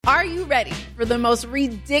Are you ready for the most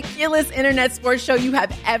ridiculous internet sports show you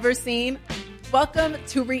have ever seen? Welcome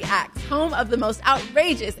to Reacts, home of the most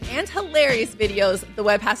outrageous and hilarious videos the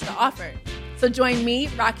web has to offer. So join me,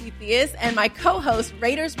 Rocky Theus, and my co-host,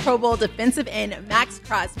 Raiders Pro Bowl defensive end Max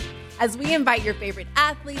Crosby, as we invite your favorite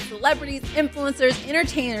athletes, celebrities, influencers,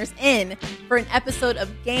 entertainers in for an episode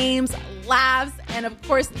of games, laughs, and of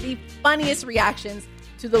course, the funniest reactions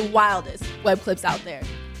to the wildest web clips out there.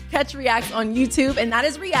 Catch Reacts on YouTube, and that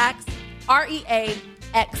is Reacts,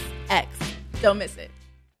 REAXX. Don't miss it.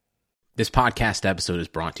 This podcast episode is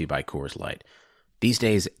brought to you by Coors Light. These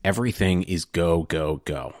days, everything is go, go,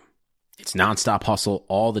 go. It's nonstop hustle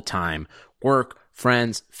all the time. Work,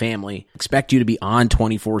 friends, family, expect you to be on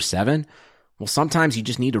 24/7. Well, sometimes you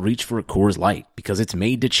just need to reach for a Coors Light because it's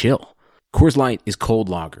made to chill. Coors Light is cold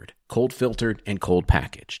lagered, cold filtered, and cold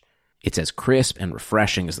packaged. It's as crisp and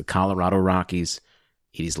refreshing as the Colorado Rockies.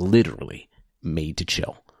 It is literally made to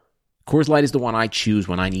chill. Coors Light is the one I choose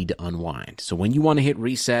when I need to unwind. So when you want to hit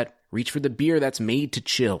reset, reach for the beer that's made to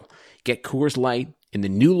chill. Get Coors Light in the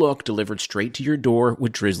new look delivered straight to your door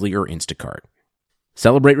with Drizzly or Instacart.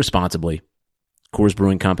 Celebrate responsibly. Coors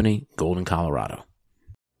Brewing Company, Golden, Colorado.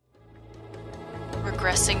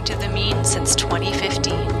 Regressing to the mean since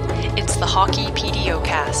 2015, it's the Hockey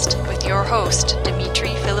PDOcast with your host, Dmitry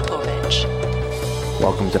Filipovich.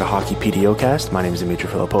 Welcome to the Hockey PDOcast. My name is Dmitry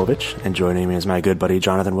Filipovich, and joining me is my good buddy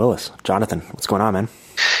Jonathan Willis. Jonathan, what's going on, man?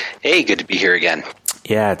 Hey, good to be here again.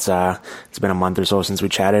 Yeah, it's been a month or so since we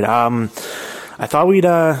chatted. I thought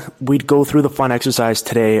we'd go through the fun exercise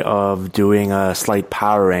today of doing slight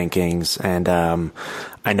power rankings, and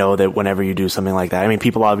I know that whenever you do something like that, I mean,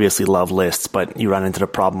 people obviously love lists, but you run into the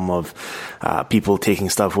problem of people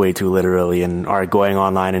taking stuff way too literally and are going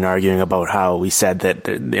online and arguing about how we said that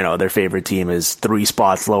their favorite team is 3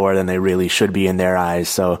 spots lower than they really should be in their eyes.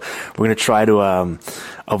 So we're going to try to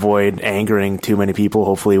avoid angering too many people.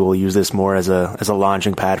 Hopefully we'll use this more as a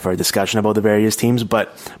launching pad for a discussion about the various teams.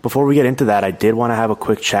 But before we get into that, I did want to have a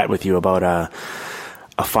quick chat with you about a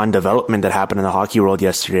fun development that happened in the hockey world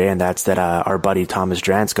yesterday, and that's that our buddy Thomas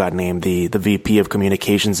Drance got named the VP of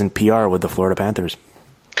Communications and PR with the Florida Panthers.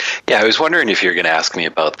 Yeah, I was wondering if you're going to ask me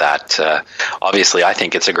about that. Obviously, I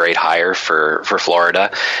think it's a great hire for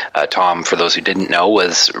Florida. Tom, for those who didn't know,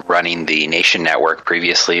 was running the Nation Network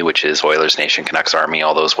previously, which is Oilers Nation, Canucks Army,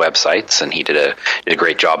 all those websites, and he did a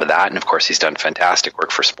great job of that. And of course, he's done fantastic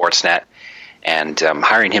work for Sportsnet. And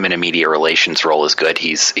hiring him in a media relations role is good.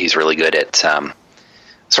 He's really good at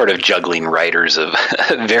sort of juggling writers of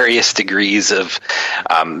various degrees of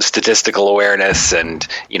statistical awareness and,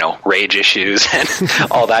 rage issues and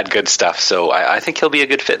all that good stuff. So I think he'll be a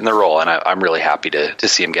good fit in the role, and I'm really happy to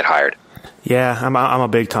see him get hired. Yeah, I'm a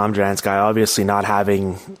big Tom Drance guy. Obviously, not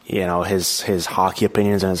having his hockey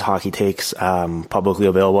opinions and his hockey takes publicly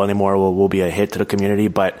available anymore will be a hit to the community,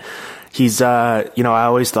 but he's, I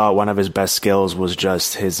always thought one of his best skills was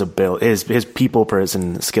just his ability, his people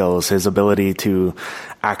person skills, his ability to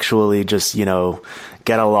actually just,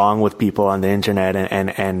 get along with people on the internet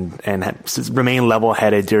and remain level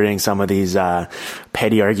headed during some of these,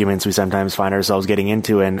 petty arguments we sometimes find ourselves getting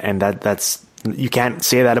into. And that's, you can't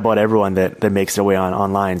say that about everyone that makes their way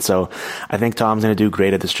online. So I think Tom's going to do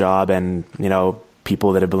great at this job, and,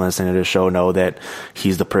 people that have been listening to the show know that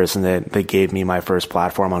he's the person that gave me my first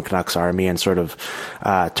platform on Canucks Army and sort of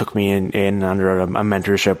took me in under a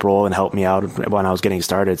mentorship role and helped me out when I was getting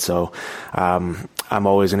started. So I'm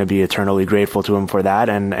always going to be eternally grateful to him for that,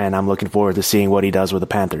 and I'm looking forward to seeing what he does with the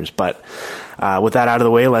Panthers. But with that out of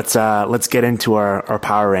the way, let's get into our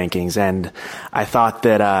power rankings. And I thought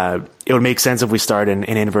that it would make sense if we start in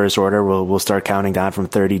inverse order. We'll start counting down from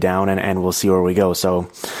 30 down, and we'll see where we go.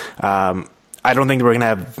 So I don't think we're going to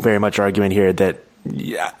have very much argument here that,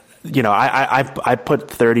 I put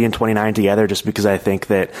 30 and 29 together just because I think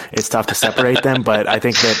that it's tough to separate them. But I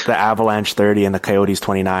think that the Avalanche 30 and the Coyotes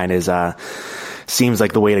 29 seems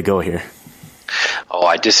like the way to go here. Oh,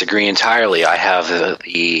 I disagree entirely. I have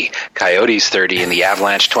the Coyotes 30 and the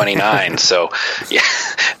Avalanche 29. So, yeah,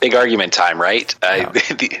 big argument time, right?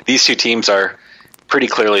 These two teams are pretty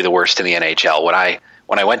clearly the worst in the NHL.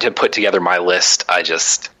 When I went to put together my list,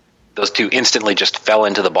 those two instantly just fell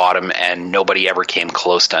into the bottom, and nobody ever came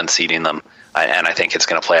close to unseating them. And I think it's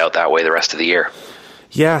going to play out that way the rest of the year.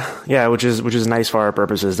 Yeah, which is nice for our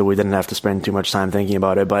purposes that we didn't have to spend too much time thinking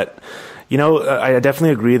about it. But I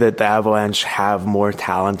definitely agree that the Avalanche have more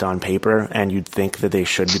talent on paper, and you'd think that they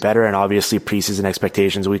should be better. And obviously, preseason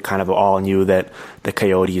expectations, we kind of all knew that the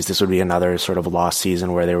Coyotes, this would be another sort of lost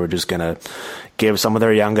season where they were just going to give some of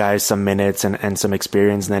their young guys some minutes and some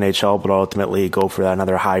experience in the NHL, but ultimately go for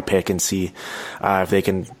another high pick and see if they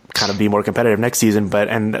can kind of be more competitive next season.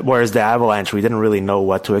 Whereas the Avalanche, we didn't really know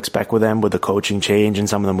what to expect with them with the coaching change and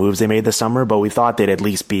some of the moves they made this summer, but we thought they'd at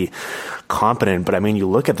least be competent. But I mean, you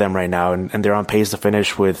look at them right now and they're on pace to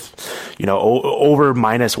finish with, over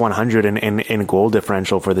minus 100 in goal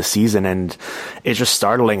differential for the season. And it's just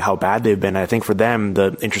startling how bad they've been. I think for them,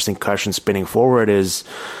 the interesting question spinning forward is,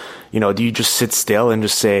 do you just sit still and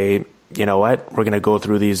just say, you know what, we're going to go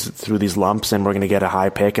through these lumps and we're going to get a high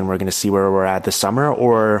pick and we're going to see where we're at this summer?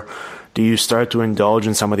 Or do you start to indulge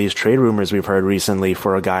in some of these trade rumors we've heard recently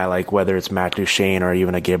for a guy like whether it's Matt Duchene or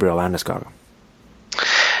even a Gabriel Landeskog?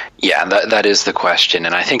 Yeah, that is the question.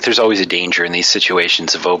 And I think there's always a danger in these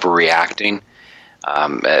situations of overreacting,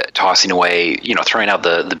 tossing away, throwing out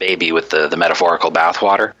the baby with the metaphorical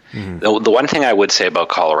bathwater. Mm-hmm. The one thing I would say about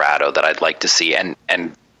Colorado that I'd like to see, and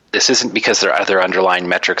this isn't because their underlying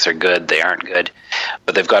metrics are good, they aren't good,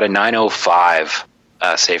 but they've got a .905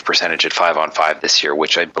 save percentage at 5-on-5 this year,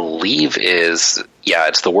 which I believe is,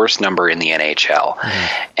 it's the worst number in the NHL.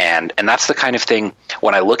 Mm-hmm. And that's the kind of thing,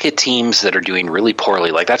 when I look at teams that are doing really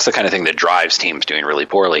poorly, like that's the kind of thing that drives teams doing really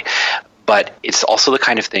poorly, but it's also the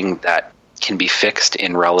kind of thing that can be fixed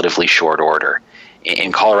in relatively short order.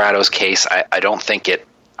 In Colorado's case, I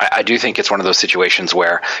do think it's one of those situations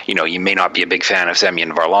where, you may not be a big fan of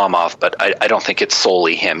Semyon Varlamov, but I don't think it's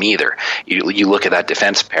solely him either. You look at that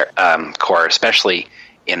defense core, especially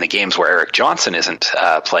in the games where Erik Johnson isn't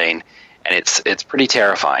playing, and it's pretty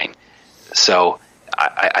terrifying. So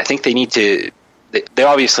I think they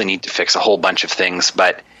obviously need to fix a whole bunch of things,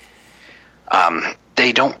 but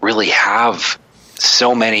they don't really have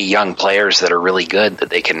so many young players that are really good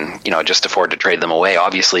that they can, just afford to trade them away.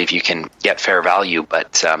 Obviously, if you can get fair value,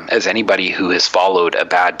 but as anybody who has followed a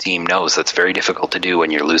bad team knows, that's very difficult to do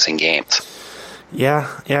when you're losing games.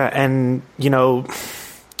 Yeah, and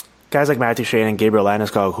guys like Matt Duchene and Gabriel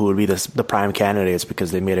Landeskog, who would be the prime candidates,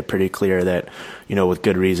 because they made it pretty clear that, with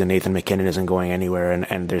good reason, Nathan MacKinnon isn't going anywhere,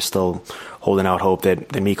 and they're still holding out hope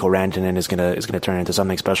that Mikko Rantanen is gonna turn into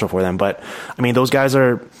something special for them. But I mean, those guys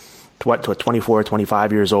are 24,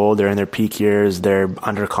 25 years old. They're in their peak years. They're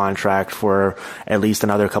under contract for at least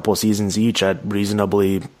another couple of seasons each at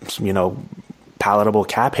reasonably, palatable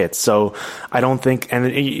cap hits. So I don't think, and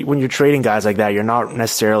when you're trading guys like that, you're not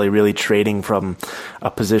necessarily really trading from a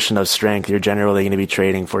position of strength. You're generally going to be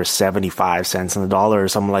trading for 75 cents on the dollar or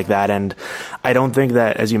something like that. And I don't think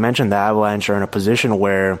that, as you mentioned, the Avalanche are in a position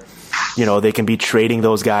where, they can be trading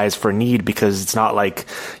those guys for need, because it's not like,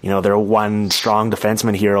 they're one strong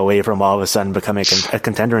defenseman here away from all of a sudden becoming a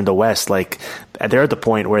contender in the West. Like, they're at the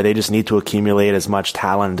point where they just need to accumulate as much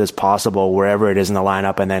talent as possible wherever it is in the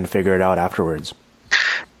lineup and then figure it out afterwards.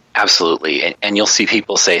 Absolutely. And you'll see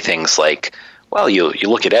people say things like, well, you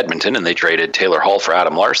look at Edmonton and they traded Taylor Hall for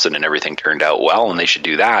Adam Larsson and everything turned out well and they should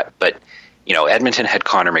do that. But, Edmonton had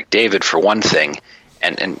Connor McDavid for one thing,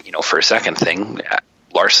 and for a second thing,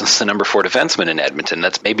 Larsson's the number 4 defenseman in Edmonton.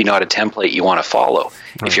 That's maybe not a template you want to follow.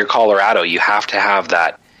 Right. If you're Colorado, you have to have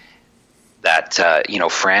that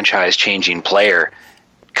franchise-changing player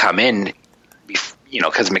come in,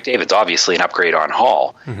 because McDavid's obviously an upgrade on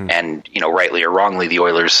Hall. Mm-hmm. And, rightly or wrongly, the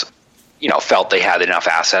Oilers, felt they had enough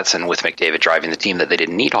assets, and with McDavid driving the team, that they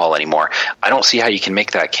didn't need Hall anymore. I don't see how you can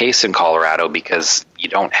make that case in Colorado, because you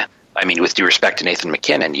don't – with due respect to Nathan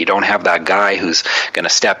MacKinnon, you don't have that guy who's going to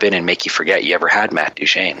step in and make you forget you ever had Matt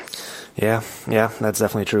Duchene. Yeah, that's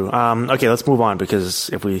definitely true. Okay, let's move on, because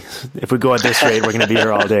if we go at this rate, we're going to be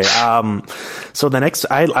here all day. So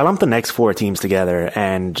I lumped the next 4 teams together,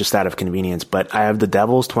 and just out of convenience, but I have the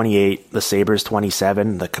Devils 28, the Sabres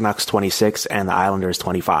 27, the Canucks 26, and the Islanders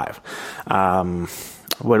 25.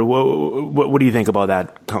 What do you think about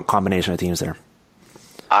that combination of teams there?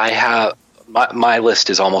 I have. My list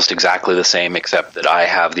is almost exactly the same, except that I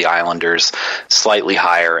have the Islanders slightly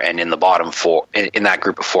higher, and in the bottom 4, in that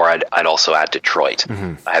group of 4, I'd also add Detroit.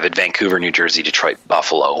 Mm-hmm. I have it Vancouver, New Jersey, Detroit,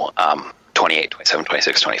 Buffalo, 28, 27,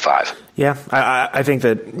 26, 25. Yeah, I think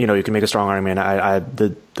that, you can make a strong argument.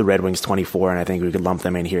 The Red Wings 24, and I think we could lump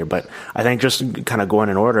them in here. But I think just kind of going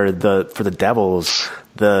in order, for the Devils,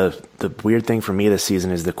 the weird thing for me this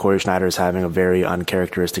season is that Corey Schneider is having a very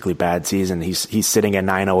uncharacteristically bad season. He's sitting at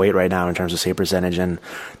 908 right now in terms of save percentage, and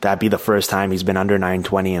that'd be the first time he's been under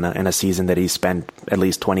 920 in a season that he's spent at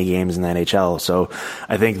least 20 games in the NHL. So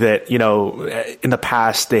I think that, in the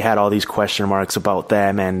past they had all these question marks about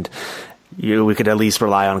them, and we could at least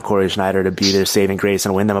rely on Corey Schneider to be their saving grace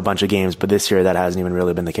and win them a bunch of games. But this year, that hasn't even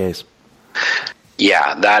really been the case.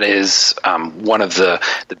 Yeah, that is one of the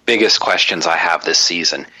biggest questions I have this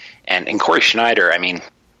season. And Corey Schneider,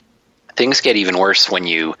 things get even worse when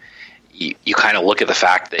you you kind of look at the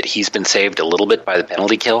fact that he's been saved a little bit by the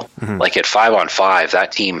penalty kill. Mm-hmm. Like at 5-on-5,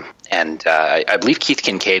 that team, and I believe Keith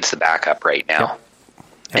Kincaid's the backup right now. Yep.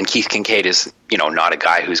 And Keith Kincaid is, not a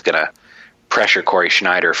guy who's going to pressure Corey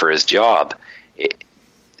Schneider for his job.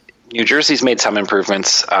 New Jersey's made some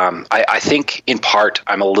improvements. I think in part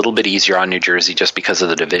I'm a little bit easier on New Jersey just because of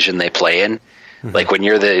the division they play in. Mm-hmm. Like when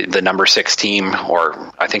you're the number 6 team,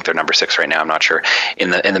 or I think they're number 6 right now, I'm not sure,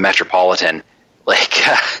 in the Metropolitan, like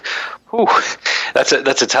that's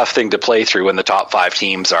a tough thing to play through when the top 5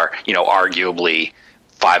 teams are, arguably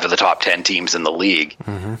 5 of the top 10 teams in the league.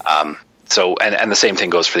 Mm-hmm. So, and the same thing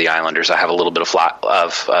goes for the Islanders. I have a little bit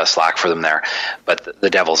of slack for them there, but the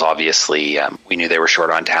Devils, obviously, we knew they were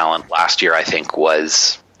short on talent. Last year, I think,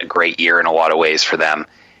 was a great year in a lot of ways for them,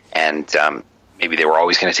 and maybe they were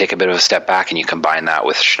always going to take a bit of a step back, and you combine that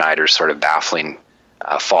with Schneider's sort of baffling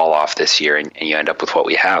fall off this year, and you end up with what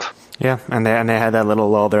we have. Yeah, and they had that little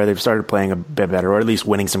lull there. They've started playing a bit better, or at least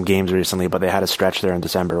winning some games recently, but they had a stretch there in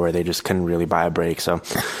December where they just couldn't really buy a break. So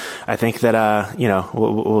I think that,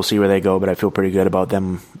 we'll see where they go, but I feel pretty good about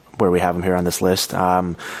them where we have them here on this list.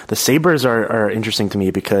 The Sabres are interesting to me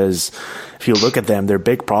because if you look at them, their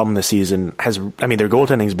big problem this season their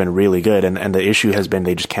goaltending has been really good, and the issue has been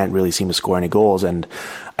they just can't really seem to score any goals. And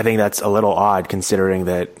I think that's a little odd considering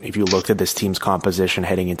that if you looked at this team's composition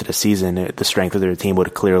heading into the season, the strength of their team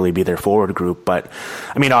would clearly be their forward group. But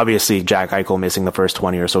obviously Jack Eichel missing the first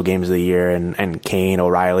 20 or so games of the year, and Kane,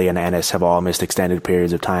 O'Reilly, and Ennis have all missed extended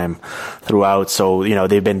periods of time throughout. So,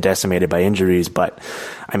 they've been decimated by injuries, but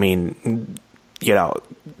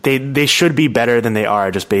they should be better than they are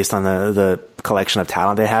just based on the collection of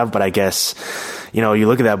talent they have. But I guess, you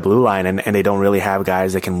look at that blue line and they don't really have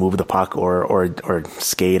guys that can move the puck or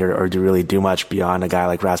skate or really do much beyond a guy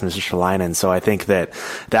like Rasmus Ristolainen. So I think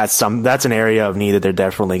that's an area of need that they're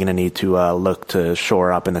definitely going to need to look to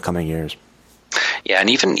shore up in the coming years. Yeah, and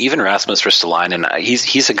even Rasmus Ristolainen,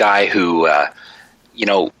 he's a guy who,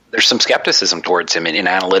 there's some skepticism towards him in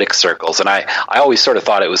analytics circles, and I always sort of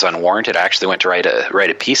thought it was unwarranted. I actually went to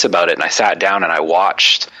write a piece about it, and I sat down and I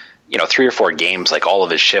watched 3 or 4 games, like all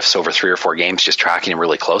of his shifts over 3 or 4 games, just tracking him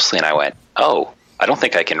really closely, and I went, I don't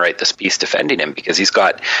think I can write this piece defending him because he's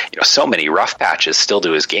got so many rough patches still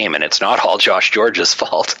to his game, and it's not all Josh George's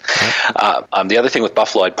fault. The other thing with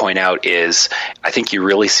Buffalo I'd point out is I think you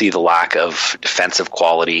really see the lack of defensive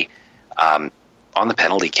quality on the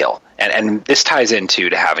penalty kill. And this ties into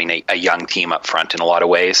having a young team up front in a lot of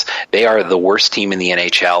ways. They are the worst team in the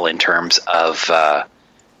NHL in terms of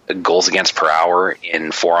goals against per hour in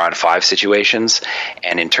 4-on-5 situations.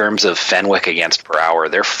 And in terms of Fenwick against per hour,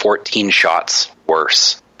 they're 14 shots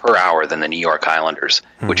worse per hour than the New York Islanders,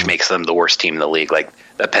 which makes them the worst team in the league. Like,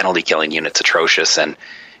 the penalty killing unit's atrocious. And,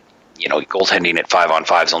 goaltending at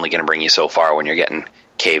 5-on-5 is only going to bring you so far when you're getting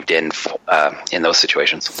caved in those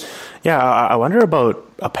situations. Yeah, I wonder about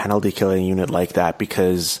a penalty killing unit like that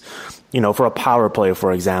because, for a power play,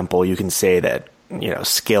 for example, you can say that,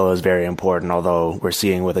 skill is very important, although we're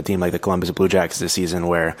seeing with a team like the Columbus Blue Jackets this season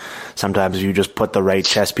where sometimes if you just put the right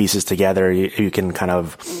chess pieces together, you can kind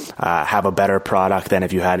of have a better product than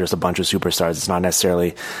if you had just a bunch of superstars. It's not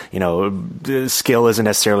necessarily, skill isn't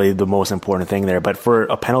necessarily the most important thing there. But for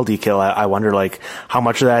a penalty kill, I wonder, how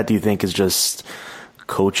much of that do you think is just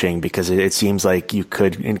coaching? Because it seems like you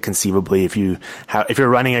could inconceivably, if you're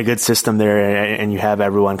running a good system there and you have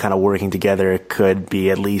everyone kind of working together, it could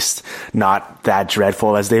be at least not that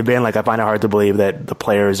dreadful as they've been. I find it hard to believe that the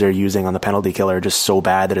players they're using on the penalty kill are just so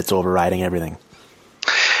bad that it's overriding everything.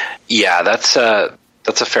 Yeah, that's a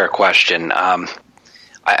fair question.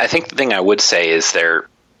 I think the thing I would say is they're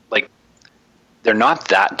not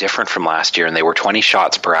that different from last year, and they were 20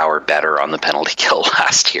 shots per hour better on the penalty kill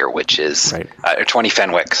last year, which is right. 20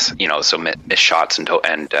 Fenwicks, so missed shots and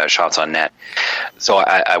shots on net. So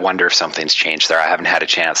I wonder if something's changed there. I haven't had a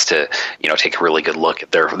chance to, take a really good look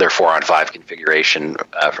at their 4-on-5 configuration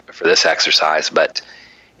for this exercise, but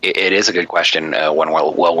it is a good question, one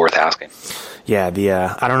well worth asking.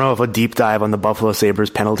 Yeah, I don't know if a deep dive on the Buffalo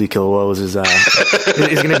Sabres penalty kill woes is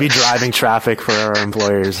going to be driving traffic for our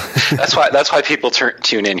employers. That's why people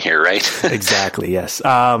tune in here, right? Exactly, yes.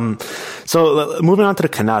 So moving on to the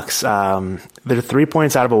Canucks, they're 3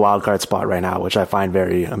 points out of a wild card spot right now, which I find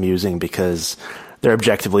very amusing because they're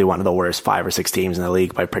objectively one of the worst 5 or 6 teams in the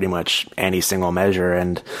league by pretty much any single measure.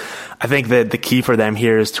 And I think that the key for them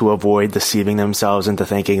here is to avoid deceiving themselves into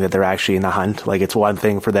thinking that they're actually in the hunt. It's one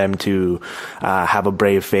thing for them to have a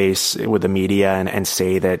brave face with the media and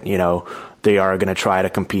say that, they are going to try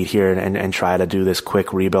to compete here and try to do this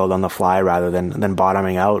quick rebuild on the fly rather than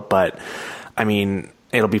bottoming out. But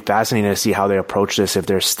it'll be fascinating to see how they approach this if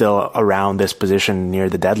they're still around this position near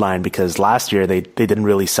the deadline, because last year they didn't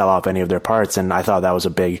really sell off any of their parts, and I thought that was a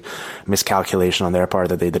big miscalculation on their part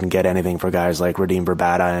that they didn't get anything for guys like Radim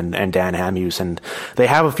Verbata and Dan Hamhuis. And they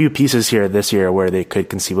have a few pieces here this year where they could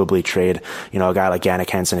conceivably trade, a guy like Yannick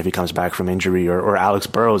Henson if he comes back from injury, or Alex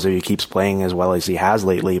Burrows if he keeps playing as well as he has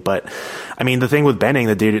lately. But I mean, the thing with Benning,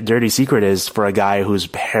 the dirty secret is, for a guy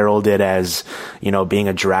who's heralded as, being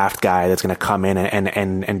a draft guy that's going to come in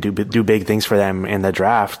and do big things for them in the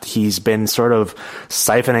draft, he's been sort of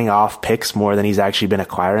siphoning off picks more than he's actually been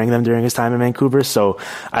acquiring them during his time in Vancouver. So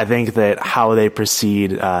I think that how they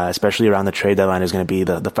proceed, especially around the trade deadline, is going to be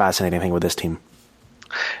the fascinating thing with this team.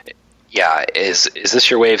 Yeah, is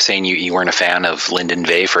this your way of saying you weren't a fan of Lyndon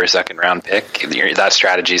Vey for a second round pick? That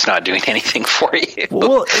strategy is not doing anything for you.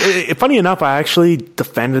 Well, funny enough, I actually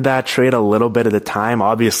defended that trade a little bit at the time.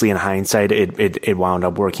 Obviously, in hindsight, it wound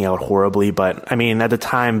up working out horribly. But I mean, at the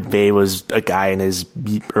time, Vey was a guy in his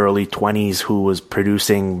early 20s who was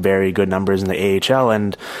producing very good numbers in the AHL,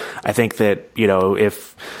 and I think that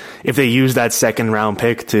if they used that second round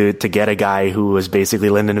pick to get a guy who was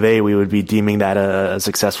basically Lyndon Vey, we would be deeming that a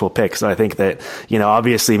successful pick. So I think that,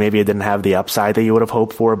 obviously maybe it didn't have the upside that you would have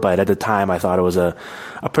hoped for, but at the time I thought it was a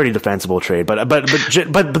pretty defensible trade. But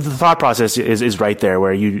the thought process is right there,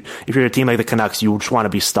 where if you're a team like the Canucks, you just want to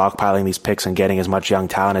be stockpiling these picks and getting as much young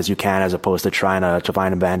talent as you can, as opposed to trying to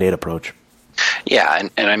find a Band-Aid approach. Yeah,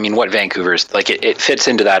 and I mean, what Vancouver's like, it fits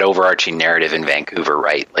into that overarching narrative in Vancouver,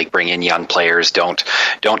 right? Like, bring in young players, don't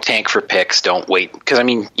tank for picks, don't wait, because I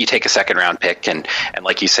mean, you take a second round pick, and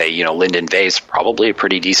like you say, Lyndon Vey's probably a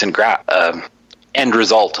pretty decent end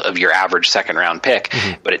result of your average second round pick,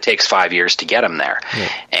 but it takes 5 years to get him there,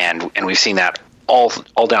 and we've seen that all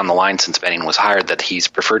down the line since Benning was hired, that he's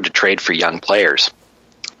preferred to trade for young players.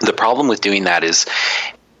 The problem with doing that is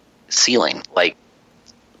ceiling, like,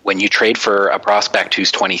 when you trade for a prospect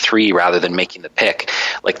who's 23 rather than making the pick,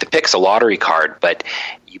 like, the pick's a lottery card, but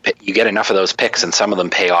you get enough of those picks and some of them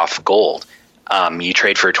pay off gold. You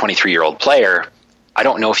trade for a 23-year-old player, I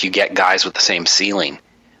don't know if you get guys with the same ceiling.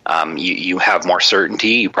 You have more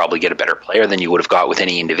certainty, you probably get a better player than you would have got with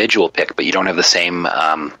any individual pick, but you don't have the same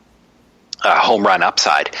home run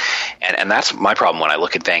upside. And that's my problem when I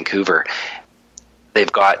look at Vancouver.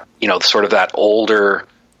 They've got, sort of that older...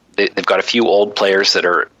 They've got a few old players that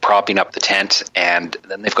are propping up the tent, and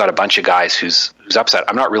then they've got a bunch of guys whose upside.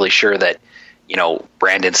 I'm not really sure that,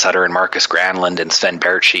 Brandon Sutter and Marcus Granlund and Sven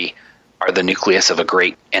Baertschi are the nucleus of a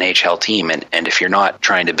great NHL team. And if you're not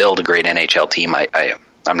trying to build a great NHL team,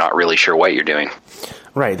 I'm not really sure what you're doing.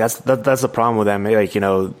 Right. That's the problem with them. Like,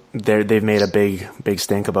 they've made a big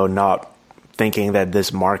stink about not thinking that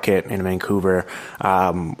this market in Vancouver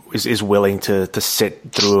is willing to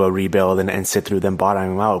sit through a rebuild and sit through them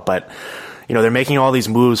bottoming out. But, they're making all these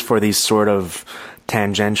moves for these sort of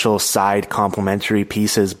tangential side complementary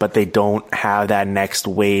pieces, but they don't have that next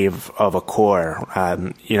wave of a core.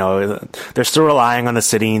 They're still relying on the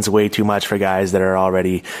Sedins way too much for guys that are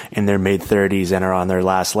already in their mid-30s and are on their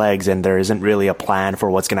last legs, and there isn't really a plan for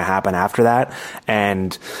what's going to happen after that.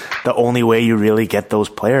 And the only way you really get those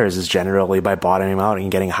players is generally by bottoming out and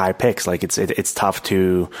getting high picks. Like, it's tough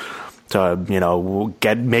to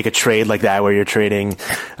make a trade like that where you're trading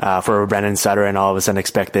for Brendan Sutter and all of a sudden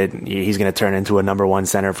expect that he's going to turn into a number one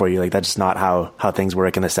center for you. Like, that's just not how things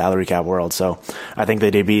work in the salary cap world. So I think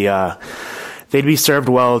that they'd be served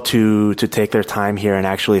well to take their time here and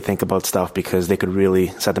actually think about stuff, because they could really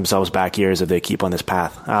set themselves back years if they keep on this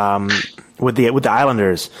path. With the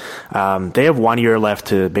Islanders, they have 1 year left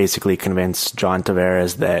to basically convince John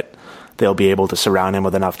Tavares that they'll be able to surround him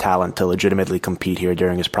with enough talent to legitimately compete here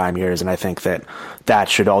during his prime years. And I think that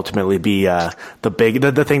should ultimately be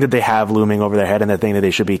the thing that they have looming over their head, and the thing that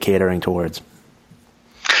they should be catering towards.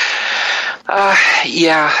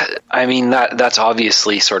 Yeah, I mean, that's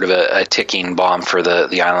obviously sort of a ticking bomb for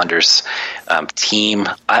the Islanders team.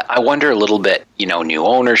 I wonder a little bit, new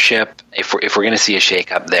ownership, if we're going to see a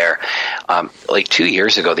shakeup there. Like 2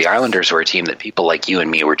 years ago, the Islanders were a team that people like you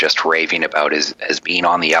and me were just raving about as being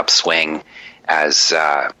on the upswing, as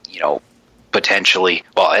potentially,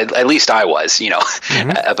 well, at least I was,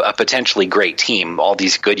 a potentially great team, all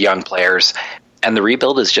these good young players, and the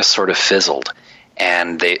rebuild has just sort of fizzled.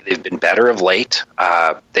 And they've been better of late.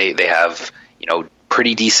 They have,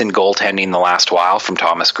 pretty decent goaltending the last while from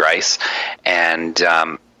Thomas Greiss, and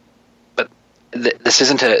but this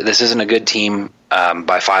isn't a good team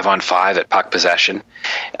by 5-on-5 at puck possession,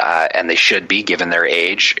 and they should be, given their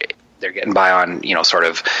age. They're getting by on sort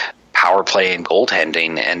of power play and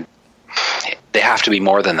goaltending, and they have to be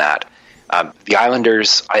more than that. The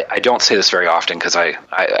Islanders, I don't say this very often because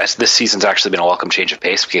this season's actually been a welcome change of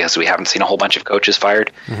pace because we haven't seen a whole bunch of coaches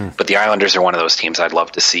fired. Mm-hmm. But the Islanders are one of those teams I'd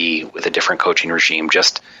love to see with a different coaching regime,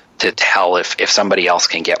 just to tell if somebody else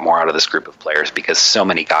can get more out of this group of players, because so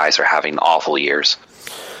many guys are having awful years.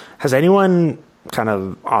 Has anyone kind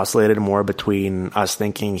of oscillated more between us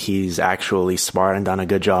thinking he's actually smart and done a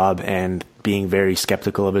good job and being very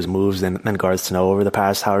skeptical of his moves than Garth Snow over the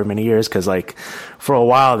past however many years? Because like for a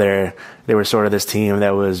while there, they were sort of this team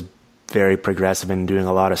that was very progressive and doing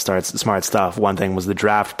a lot of smart stuff. One thing was the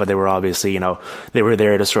draft, but they were obviously, they were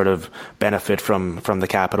there to sort of benefit from the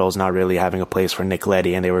Capitals not really having a place for Nick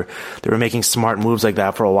Leddy, and they were making smart moves like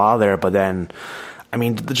that for a while there. But then, I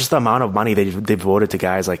mean, just the amount of money they devoted to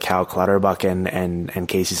guys like Cal Clutterbuck and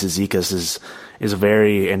Casey Cizikas is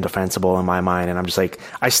very indefensible in my mind. And I'm just like,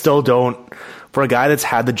 I still don't, for a guy that's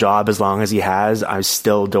had the job as long as he has, I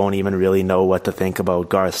still don't even really know what to think about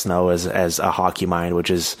Garth Snow as a hockey mind, which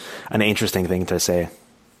is an interesting thing to say.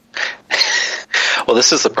 Well,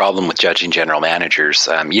 this is the problem with judging general managers.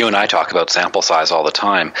 You and I talk about sample size all the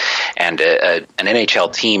time, and an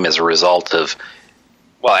NHL team is a result of,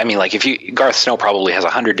 well, I mean, like Garth Snow probably has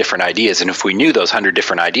 100 different ideas, and if we knew those 100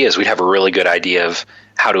 different ideas, we'd have a really good idea of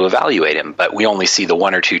how to evaluate him, but we only see the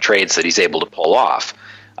one or two trades that he's able to pull off.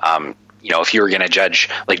 If you were going to judge,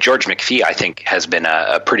 like George McPhee, I think has been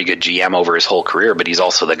a pretty good GM over his whole career, but he's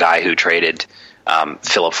also the guy who traded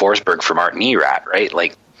Philip Forsberg for Martin Erat, right?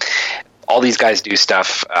 Like, all these guys do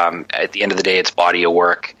stuff. At the end of the day, it's body of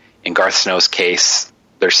work. In Garth Snow's case,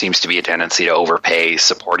 there seems to be a tendency to overpay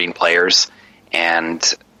supporting players, and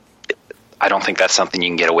I don't think that's something you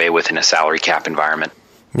can get away with in a salary cap environment.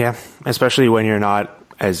 Yeah, especially when you're not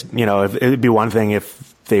as, it'd be one thing if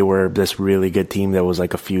they were this really good team that was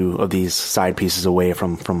like a few of these side pieces away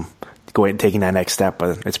from taking that next step,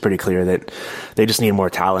 but it's pretty clear that they just need more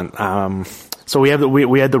talent. So we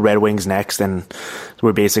had the Red Wings next, and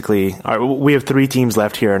we're basically we have three teams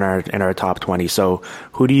left here in our top 20. So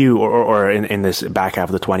who do you or in this back half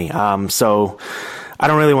of the 20? So I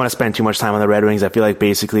don't really want to spend too much time on the Red Wings. I feel like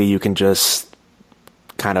basically you can just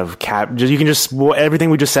kind of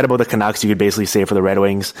everything we just said about the Canucks, you could basically say for the Red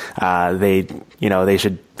Wings. They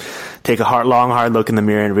should take a hard look in the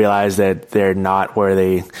mirror and realize that they're not where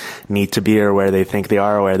they need to be or where they think they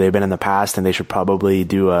are or where they've been in the past, and they should probably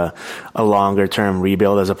do a longer term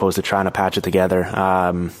rebuild as opposed to trying to patch it together.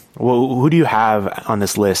 Who do you have on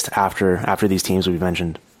this list after these teams we've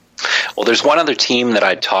mentioned? Well, there's one other team that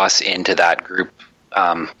I'd toss into that group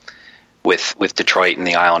with Detroit and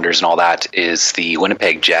the Islanders and all that, is the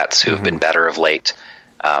Winnipeg Jets, who have been better of late.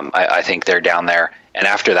 I think they're down there. And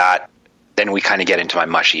after that, then we kind of get into my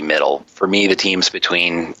mushy middle. For me, the teams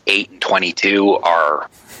between 8 and 22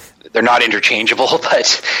 they're not interchangeable,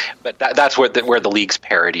 but that's where the league's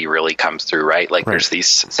parity really comes through, right? Like There's these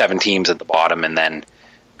 7 teams at the bottom, and then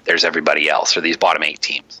there's everybody else, or these bottom 8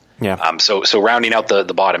 teams. Yeah. So rounding out the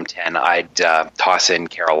bottom 10, I'd toss in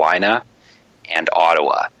Carolina and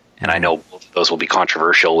Ottawa. And I know both of those will be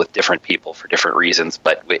controversial with different people for different reasons,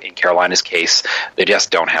 but in Carolina's case, they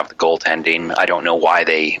just don't have the goaltending. I don't know why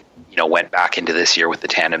they, went back into this year with the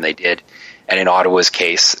tandem they did. And in Ottawa's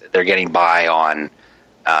case, they're getting by on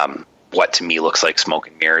what to me looks like smoke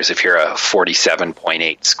and mirrors. If you're a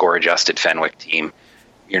 47.8 score-adjusted Fenwick team,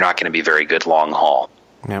 you're not going to be very good long haul.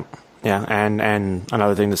 Yep. Yeah, and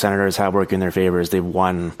another thing the Senators have working in their favor is they've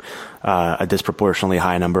won a disproportionately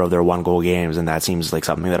high number of their 1-goal games, and that seems like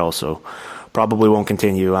something that also probably won't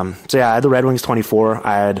continue. So yeah, I had the Red Wings 24,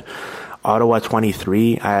 I had Ottawa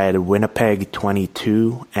 23, I had Winnipeg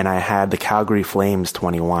 22, and I had the Calgary Flames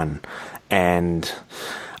 21. And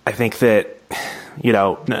I think that,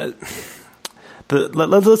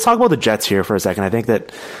 let's talk about the Jets here for a second. I think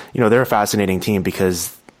that, they're a fascinating team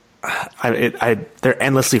because they're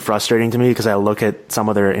endlessly frustrating to me because I look at some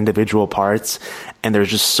of their individual parts and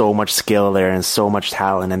there's just so much skill there and so much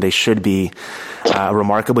talent, and they should be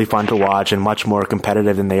remarkably fun to watch and much more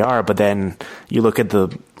competitive than they are. But then you look at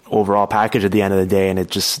the overall package at the end of the day and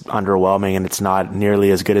it's just underwhelming and it's not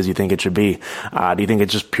nearly as good as you think it should be. Do you think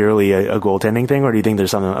it's just purely a goaltending thing, or do you think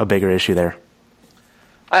there's a bigger issue there?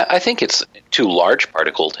 I think it's too large part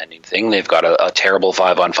of goaltending thing. They've got a terrible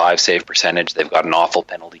 5-on-5 save percentage. They've got an awful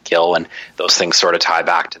penalty kill, and those things sort of tie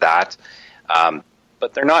back to that.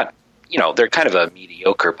 But they're not, they're kind of a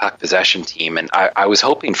mediocre puck possession team, and I was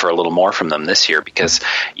hoping for a little more from them this year because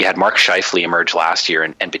you had Mark Scheifele emerge last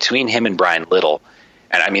year, and between him and Brian Little,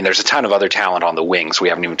 and I mean, there's a ton of other talent on the wings. We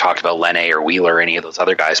haven't even talked about Lenne or Wheeler or any of those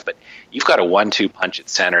other guys, but you've got a 1-2 punch at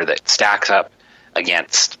center that stacks up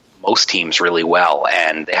against most teams really well,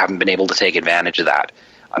 and they haven't been able to take advantage of that.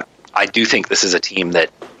 I do think this is a team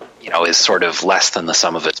that is sort of less than the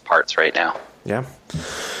sum of its parts right now. Yeah,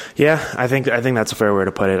 I think that's a fair way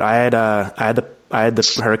to put it. I had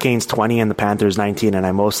the Hurricanes 20 and the Panthers 19, and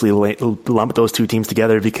I mostly lumped those two teams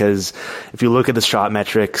together because if you look at the shot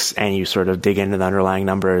metrics and you sort of dig into the underlying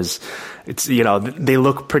numbers, it's they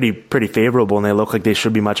look pretty favorable and they look like they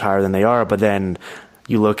should be much higher than they are. But then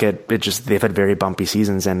you look at it, just they've had very bumpy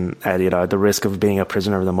seasons, and at the risk of being a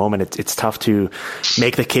prisoner of the moment, it's tough to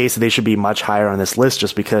make the case that they should be much higher on this list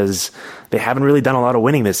just because they haven't really done a lot of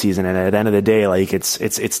winning this season. And at the end of the day, like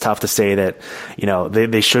it's tough to say that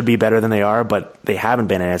they should be better than they are, but they haven't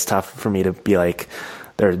been, and it's tough for me to be like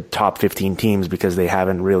they're top 15 teams because they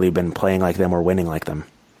haven't really been playing like them or winning like them.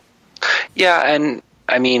 Yeah, and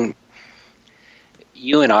I mean,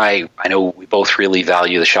 you and I know we both really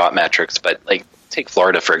value the shot metrics, but like, take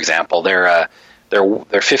Florida, for example. They're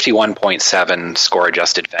 51.7 score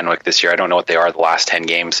adjusted Fenwick this year. I don't know what they are the last 10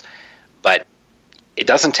 games, but it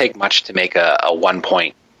doesn't take much to make a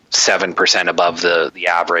 1.7% above the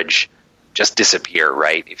average just disappear,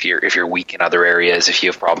 right? If you're weak in other areas, if you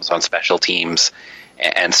have problems on special teams,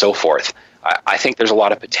 and so forth. I think there's a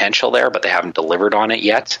lot of potential there, but they haven't delivered on it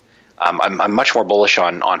yet. I'm much more bullish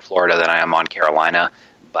on Florida than I am on Carolina,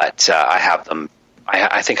 but I have them.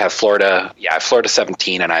 I think I have Florida. Yeah, I have Florida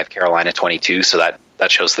 17 and I have Carolina 22. So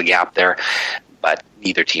that shows the gap there. But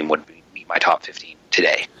neither team would meet my top 15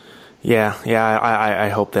 today. Yeah. I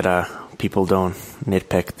hope that people don't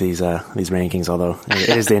nitpick these rankings. Although it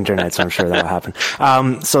is the internet, so I'm sure that'll happen.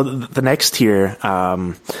 So the next tier,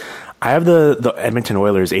 I have the Edmonton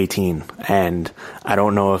Oilers 18, and I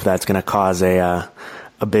don't know if that's going to cause a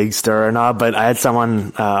big stir or not, but I had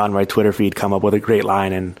someone on my Twitter feed come up with a great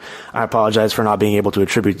line, and I apologize for not being able to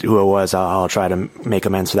attribute who it was. I'll try to make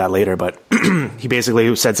amends for that later, but he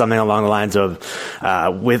basically said something along the lines of,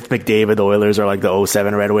 with McDavid, the Oilers are like the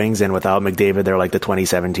 07 Red Wings, and without McDavid, they're like the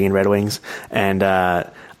 2017 Red Wings. And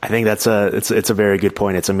I think it's a very good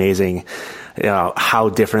point. It's amazing, how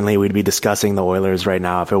differently we'd be discussing the Oilers right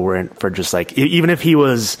now if it weren't for just like, even if he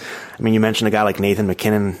was, I mean, you mentioned a guy like Nathan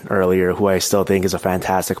McKinnon earlier, who I still think is a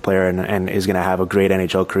fantastic player and is going to have a great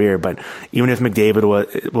NHL career. But even if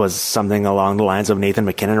McDavid was something along the lines of Nathan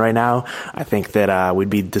McKinnon right now, I think that we'd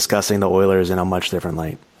be discussing the Oilers in a much different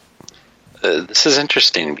light. This is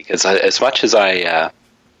interesting because as much as I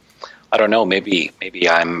don't know, maybe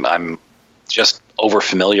I'm just over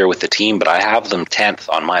familiar with the team, but I have them 10th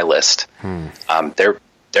on my list.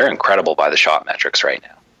 They're incredible by the shot metrics right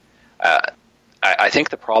now. I think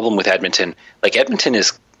the problem with Edmonton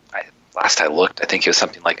is, last I looked, I think it was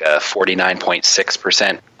something like a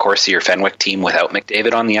 49.6% Corsi Fenwick team without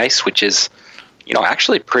McDavid on the ice, which is,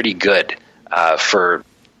 actually pretty good for,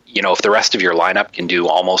 if the rest of your lineup can do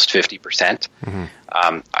almost 50%.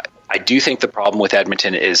 I do think the problem with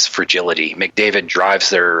Edmonton is fragility. McDavid drives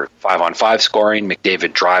their 5-on-5 scoring.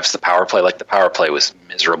 McDavid drives the power play. Like, the power play was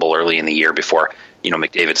miserable early in the year before,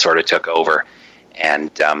 McDavid sort of took over. And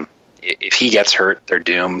if he gets hurt, they're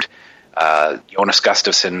doomed. Jonas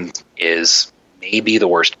Gustafsson is maybe the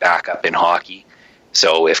worst backup in hockey.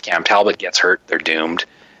 So if Cam Talbot gets hurt, they're doomed.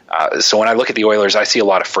 So when I look at the Oilers, I see a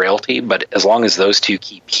lot of frailty. But as long as those two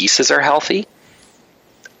key pieces are healthy,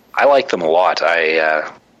 I like them a lot.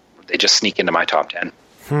 They just sneak into my top 10.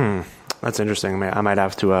 That's interesting. I might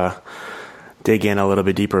have to dig in a little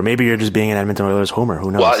bit deeper. Maybe you're just being an Edmonton Oilers homer. Who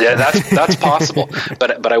knows? Well, yeah, that's possible.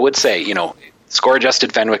 But I would say, score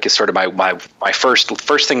adjusted Fenwick is sort of my first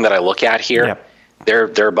thing that I look at here. Yep.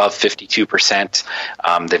 They're above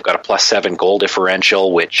 52%. They've got a +7 goal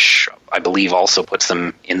differential, which I believe also puts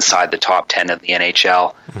them inside the top 10 of the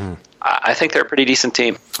NHL. I think they're a pretty decent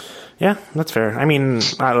team. Yeah, that's fair. I mean,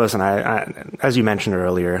 listen, I as you mentioned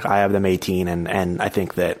earlier, I have them 18, and I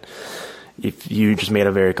think that if you just made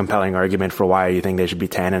a very compelling argument for why you think they should be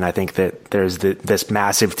 10, and I think that there's this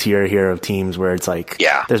massive tier here of teams where it's like,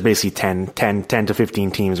 there's basically 10 to 15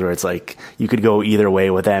 teams where it's like you could go either way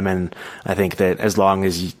with them, and I think that as long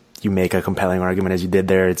as you make a compelling argument as you did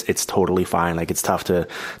there, it's totally fine. Like, it's tough to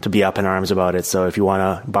be up in arms about it. So if you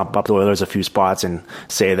want to bump up the Oilers a few spots and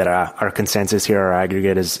say that our consensus here, our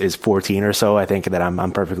aggregate is 14 or so, I think that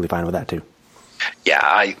I'm perfectly fine with that too.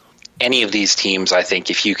 Yeah, any of these teams, I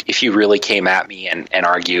think if you really came at me and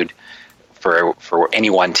argued for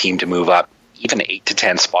any one team to move up, even 8 to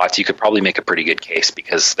 10 spots, you could probably make a pretty good case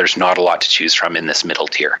because there's not a lot to choose from in this middle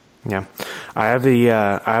tier. Yeah, I have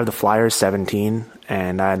the Flyers 17.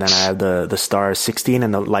 And then I have the Stars 16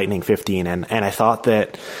 and the Lightning 15. And I thought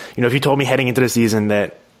that, if you told me heading into the season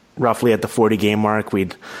that roughly at the 40 game mark,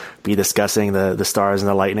 we'd be discussing the Stars and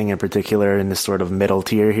the Lightning in particular in this sort of middle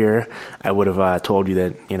tier here, I would have told you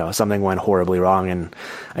that, something went horribly wrong. And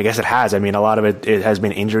I guess it has. I mean, a lot of it has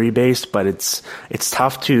been injury based, but it's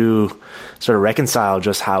tough to sort of reconcile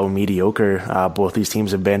just how mediocre both these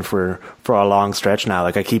teams have been for a long stretch now.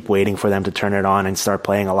 Like, I keep waiting for them to turn it on and start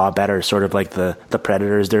playing a lot better, sort of like the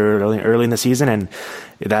Predators did early in the season. And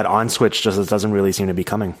that on switch just doesn't really seem to be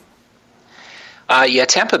coming.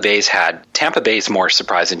 Tampa Bay's more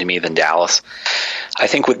surprising to me than Dallas. I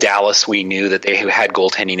think with Dallas, we knew that they had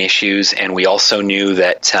goaltending issues, and we also knew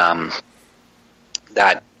that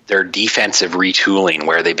that their defensive retooling,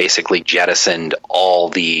 where they basically jettisoned all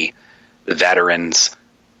the veterans,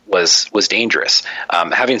 was dangerous.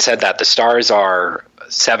 Having said that, the Stars are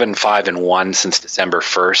 7-5-1 since December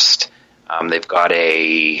 1st. They've got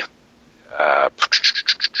a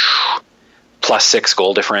 +6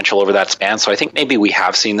 goal differential over that span. So I think maybe we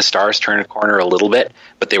have seen the Stars turn a corner a little bit,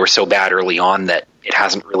 but they were so bad early on that it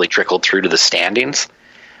hasn't really trickled through to the standings.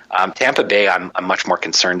 Tampa Bay, I'm much more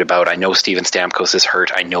concerned about. I know Steven Stamkos is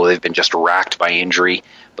hurt. I know they've been just racked by injury,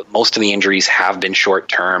 but most of the injuries have been short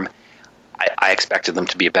term. I expected them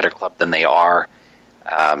to be a better club than they are.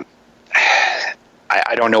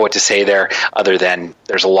 I don't know what to say there other than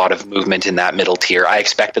there's a lot of movement in that middle tier. I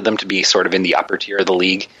expected them to be sort of in the upper tier of the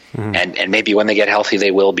league, and maybe when they get healthy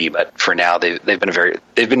they will be. But for now, they've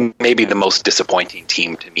been maybe the most disappointing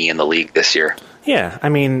team to me in the league this year. Yeah, I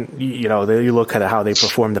mean, you look at how they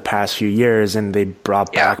performed the past few years, and they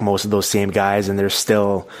brought back most of those same guys, and they're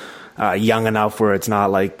still young enough where it's not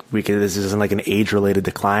like this isn't like an age-related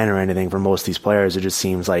decline or anything for most of these players. It just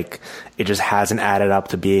seems like it just hasn't added up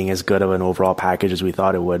to being as good of an overall package as we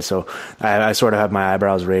thought it would. So I sort of have my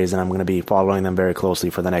eyebrows raised, and I'm going to be following them very closely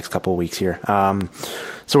for the next couple of weeks here.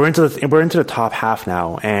 So we're into the top half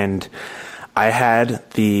now, and I have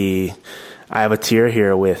a tier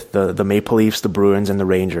here with the Maple Leafs, the Bruins, and the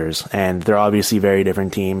Rangers, and they're obviously very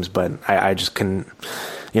different teams, but I just couldn't.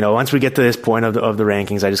 Once we get to this point of the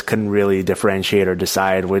rankings, I just couldn't really differentiate or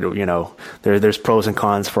decide. There's pros and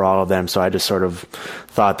cons for all of them, so I just sort of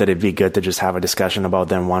thought that it'd be good to just have a discussion about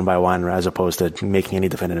them one by one, as opposed to making any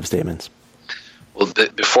definitive statements. Well,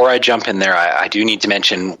 before I jump in there, I do need to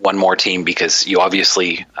mention one more team, because you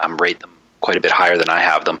obviously rate them quite a bit higher than I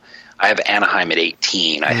have them. I have Anaheim at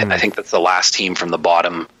 18. I think that's the last team from the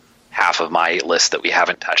bottom half of my list that we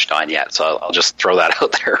haven't touched on yet, so I'll just throw that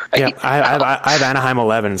out there. Right, I have Anaheim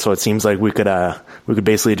 11, so it seems like we could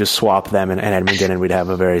basically just swap them and Edmonton, and we'd have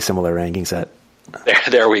a very similar ranking set.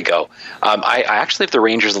 There we go. I actually have the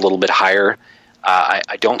Rangers a little bit higher.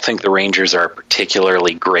 I don't think the Rangers are a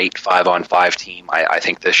particularly great 5-on-5 team. I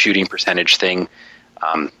think the shooting percentage thing,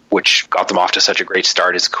 which got them off to such a great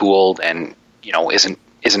start, is cool, and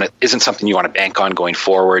isn't something you want to bank on going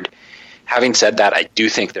forward. Having said that, I do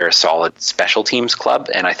think they're a solid special teams club,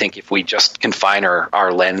 and I think if we just confine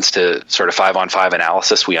our lens to sort of 5-on-5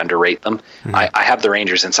 analysis, we underrate them. I have the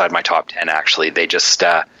Rangers inside my top 10, actually. They just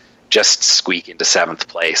squeak into 7th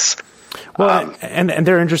place. Well, and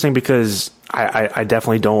they're interesting because I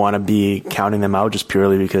definitely don't want to be counting them out just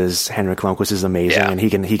purely because Henrik Lundqvist is amazing, and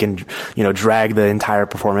he can drag the entire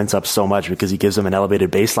performance up so much because he gives them an elevated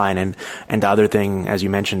baseline. And the other thing, as you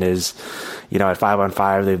mentioned, is at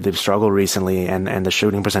 5-on-5 they've struggled recently, and the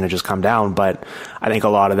shooting percentage has come down. But I think a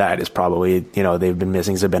lot of that is probably they've been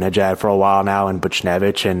missing Zibanejad for a while now, and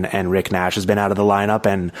Buchnevich and Rick Nash has been out of the lineup.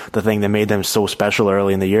 And the thing that made them so special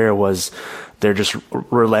early in the year was their just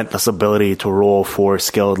relentless ability to roll 4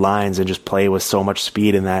 skilled lines and just play with so much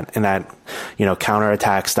speed in that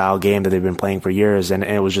counterattack style game that they've been playing for years. And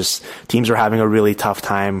it was just, teams were having a really tough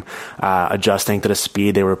time adjusting to the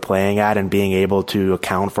speed they were playing at and being able to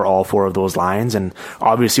account for all 4 of those lines. And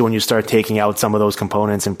obviously when you start taking out some of those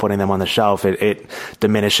components and putting them on the shelf, it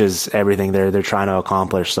diminishes everything they're trying to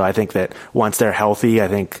accomplish. So I think that once they're healthy, I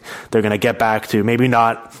think they're going to get back to maybe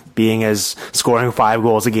not being as scoring 5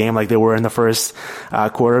 goals a game like they were in the first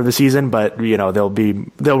quarter of the season, but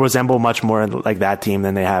they'll resemble much more like that team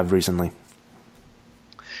than they have recently.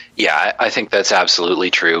 Yeah, I think that's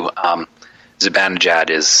absolutely true. Zibanejad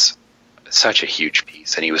is such a huge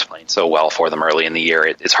piece, and he was playing so well for them early in the year.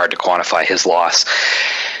 It's hard to quantify his loss,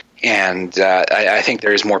 and I think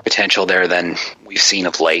there is more potential there than we've seen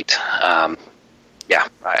of late.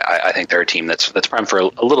 I think they're a team that's primed for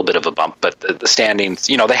a little bit of a bump, but the standings,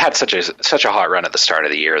 they had such a hot run at the start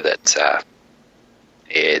of the year that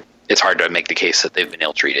it's hard to make the case that they've been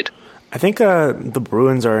ill-treated. I think the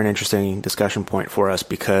Bruins are an interesting discussion point for us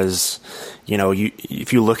because,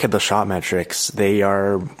 if you look at the shot metrics, they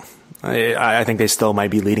are I think they still might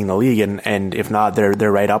be leading the league, and if not,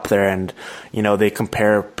 they're right up there. And they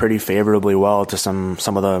compare pretty favorably well to some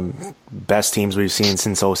of the best teams we've seen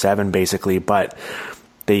since 2007, basically. But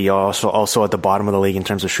they also at the bottom of the league in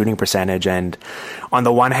terms of shooting percentage. And on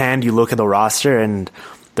the one hand, you look at the roster and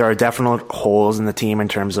there are definite holes in the team in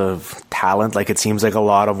terms of talent. Like, it seems like a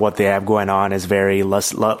lot of what they have going on is very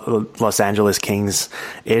Los Angeles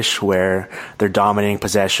Kings-ish, where they're dominating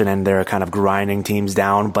possession and they're kind of grinding teams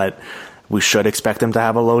down. But we should expect them to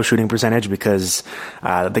have a low shooting percentage because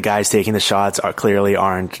the guys taking the shots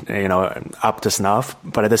aren't up to snuff.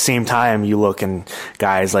 But at the same time, you look and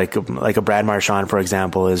guys like a Brad Marchand, for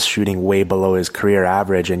example, is shooting way below his career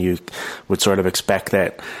average, and you would sort of expect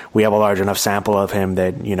that we have a large enough sample of him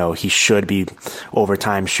that he should be over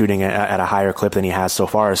time shooting at a higher clip than he has so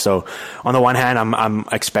far. So on the one hand, I'm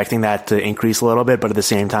expecting that to increase a little bit, but at the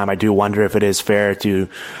same time, I do wonder if it is fair to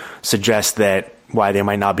suggest that why they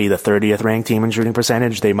might not be the 30th ranked team in shooting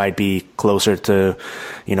percentage, they might be closer to,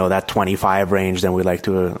 that 25 range than we like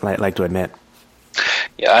to admit.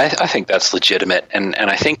 Yeah, I think that's legitimate. And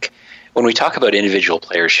I think when we talk about individual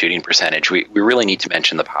players' shooting percentage, we really need to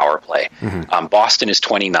mention the power play. Mm-hmm. Boston is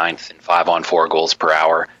 29th in 5-on-4 goals per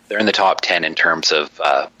hour. They're in the top 10 in terms of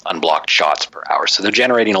unblocked shots per hour. So they're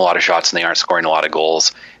generating a lot of shots and they aren't scoring a lot of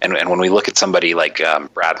goals. And when we look at somebody like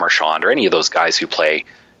Brad Marchand or any of those guys who play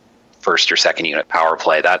first or second unit power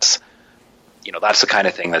play, that's the kind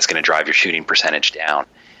of thing that's going to drive your shooting percentage down.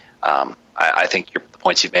 I think the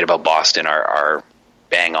points you've made about Boston are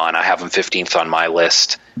bang on. I have them 15th on my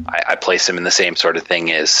list. I place them in the same sort of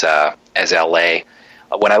thing as LA.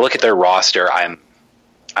 When I look at their roster, I'm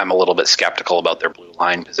a little bit skeptical about their blue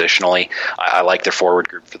line positionally. I like their forward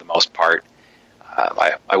group for the most part.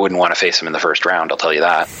 I wouldn't want to face them in the first round, I'll tell you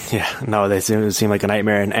that. Yeah, no, they seem like a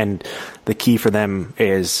nightmare. And the key for them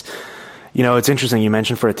is, it's interesting. You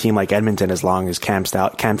mentioned for a team like Edmonton, as long as Cam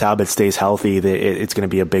Talbot stays healthy, it's going to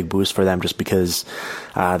be a big boost for them just because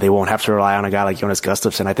they won't have to rely on a guy like Jonas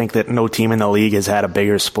Gustafsson. I think that no team in the league has had a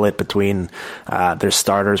bigger split between their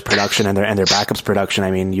starters' production and their backups' production.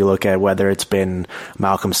 I mean, you look at whether it's been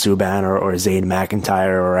Malcolm Subban or Zane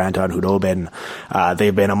McIntyre or Anton Khudobin,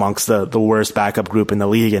 they've been amongst the worst backup group in the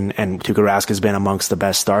league, and Tuukka Rask has been amongst the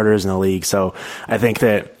best starters in the league. So I think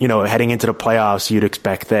that, heading into the playoffs, you'd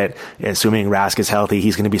expect that, assuming Rask is healthy,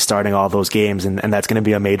 he's going to be starting all those games, and that's going to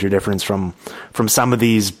be a major difference from some of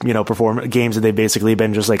these games that they've basically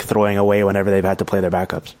been just like throwing away whenever they've had to play their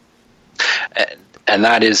backups. And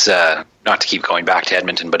that is not to keep going back to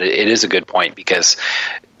Edmonton, but it is a good point because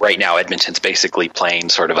right now Edmonton's basically playing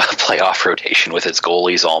sort of a playoff rotation with its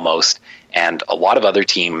goalies almost, and a lot of other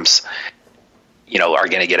teams are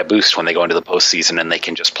going to get a boost when they go into the postseason and they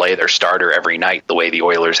can just play their starter every night the way the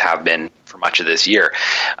Oilers have been for much of this year.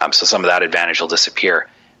 So some of that advantage will disappear.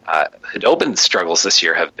 Khudobin's struggles this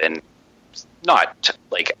year have been not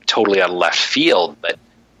like totally out of left field, but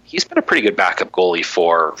he's been a pretty good backup goalie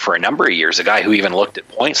for a number of years, a guy who even looked at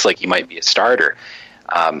points like he might be a starter.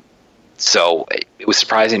 So it was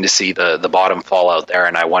surprising to see the bottom fall out there,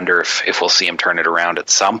 and I wonder if we'll see him turn it around at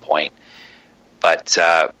some point. But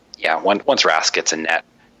once Rask gets a net,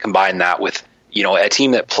 combine that with a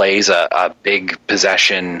team that plays a big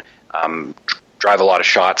possession, drive a lot of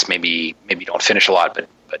shots, maybe don't finish a lot, but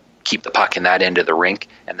keep the puck in that end of the rink,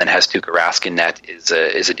 and then has Tuukka Rask in net is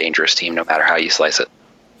a dangerous team no matter how you slice it.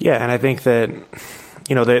 Yeah, and I think that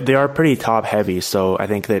they are pretty top heavy, so I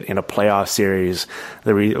think that in a playoff series,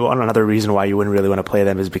 another reason why you wouldn't really want to play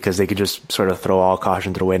them is because they could just sort of throw all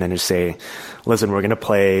caution to the wind and just say, listen, we're going to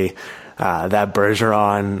play that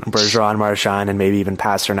Bergeron, Marchand, and maybe even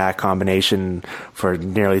Pasternak combination for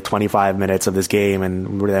nearly 25 minutes of this game, and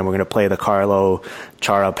then we're going to play the Carlo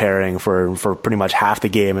Chara pairing for pretty much half the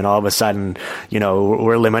game, and all of a sudden,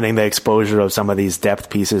 we're limiting the exposure of some of these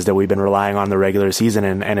depth pieces that we've been relying on the regular season,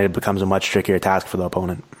 and it becomes a much trickier task for the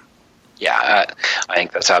opponent. Yeah, I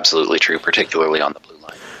think that's absolutely true, particularly on the blue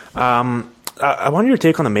line. I wanted your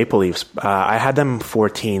take on the Maple Leafs. I had them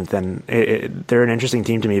 14th, and they're an interesting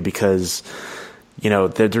team to me because,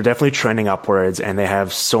 they're definitely trending upwards, and they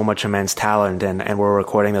have so much immense talent, and we're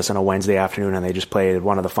recording this on a Wednesday afternoon, and they just played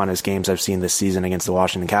one of the funnest games I've seen this season against the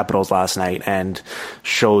Washington Capitals last night and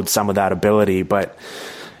showed some of that ability. But,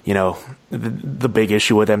 the big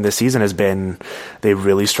issue with them this season has been they've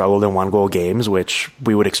really struggled in 1-goal games, which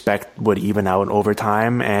we would expect would even out in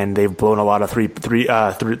overtime, and they've blown a lot of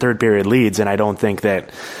third period leads. And I don't think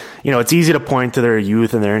that, it's easy to point to their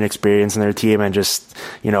youth and their inexperience in their team and just,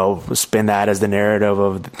 spin that as the narrative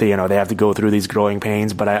of, they have to go through these growing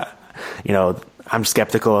pains. But I'm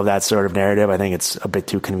skeptical of that sort of narrative. I think it's a bit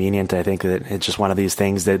too convenient. I think that it's just one of these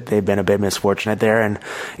things that they've been a bit misfortunate there. And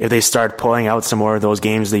if they start pulling out some more of those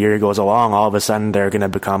games the year goes along, all of a sudden they're going to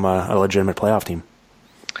become a legitimate playoff team.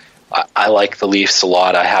 I like the Leafs a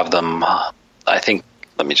lot. I have them, I think,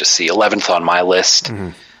 let me just see, 11th on my list. Mm-hmm.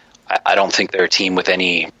 I don't think they're a team with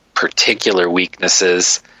any particular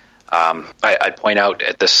weaknesses. I'd point out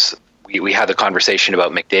at this, we had the conversation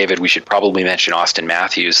about McDavid. We should probably mention Austin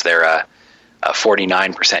Matthews. They're a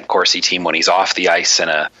 49% Corsi team when he's off the ice,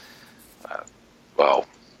 and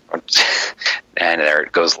and there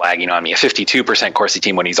it goes lagging on me, a 52% Corsi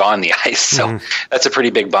team when he's on the ice. So that's a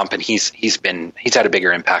pretty big bump, and he's had a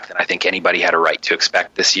bigger impact than I think anybody had a right to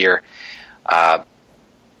expect this year.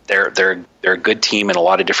 They're a good team in a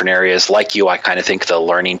lot of different areas. Like you, I kind of think the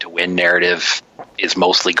learning to win narrative is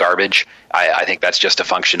mostly garbage. I think that's just a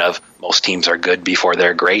function of most teams are good before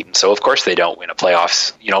they're great. And so, of course, they don't win a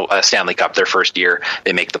playoffs, a Stanley Cup their first year.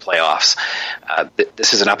 They make the playoffs.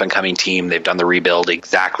 This is an up-and-coming team. They've done the rebuild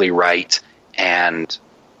exactly right. And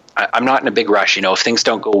I'm not in a big rush. If things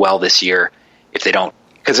don't go well this year, if they don't,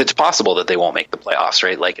 because it's possible that they won't make the playoffs,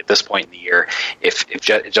 right? Like at this point in the year, if it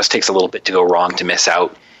just takes a little bit to go wrong to miss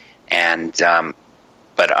out. And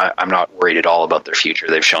but I'm not worried at all about their future.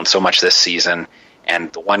 They've shown so much this season.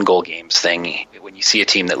 And the one-goal games thing, when you see a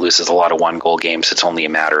team that loses a lot of one-goal games, it's only a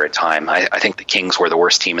matter of time. I think the Kings were the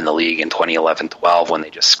worst team in the league in 2011-12 when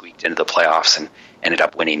they just squeaked into the playoffs and ended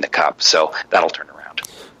up winning the Cup. So that'll turn around.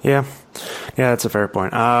 Yeah, that's a fair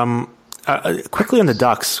point. Quickly on the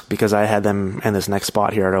Ducks, because I had them in this next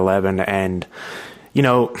spot here at 11, and,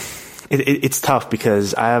 it's tough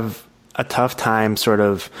because I have a tough time sort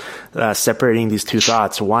of separating these two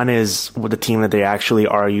thoughts. One is with the team that they actually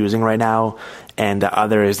are using right now, and the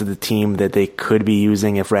other is the team that they could be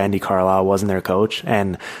using if Randy Carlyle wasn't their coach.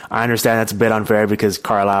 And I understand that's a bit unfair because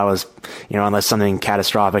Carlyle is, unless something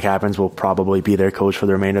catastrophic happens, will probably be their coach for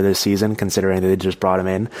the remainder of this season, considering that they just brought him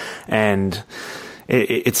in. And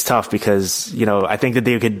it's tough because, I think that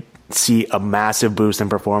they could see a massive boost in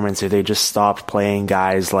performance if they just stopped playing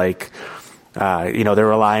guys like, they're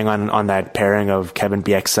relying on that pairing of Kevin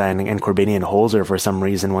Bieksa and Corbinian Holzer for some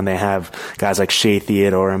reason when they have guys like Shea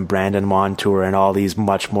Theodore and Brandon Montour and all these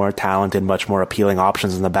much more talented, much more appealing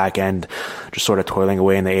options in the back end, just sort of toiling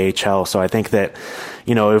away in the AHL. So I think that,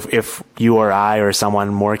 if you or I or someone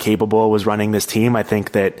more capable was running this team, I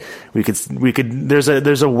think that we could, there's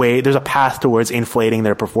a path towards inflating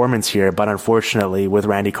their performance here. But unfortunately with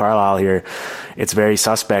Randy Carlyle here, it's very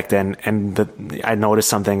suspect. I noticed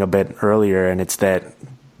something a bit earlier, and it's that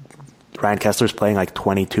Ryan Kessler's playing like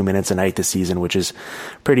 22 minutes a night this season, which is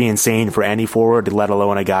pretty insane for any forward, let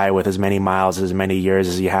alone a guy with as many miles, as many years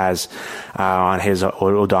as he has on his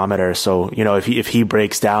odometer. So, if he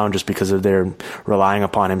breaks down just because of their relying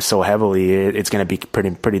upon him so heavily, it's going to be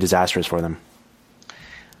pretty disastrous for them.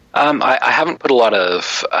 I haven't put a lot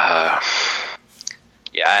of...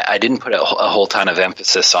 I didn't put a whole ton of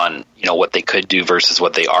emphasis on, what they could do versus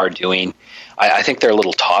what they are doing. I think they're a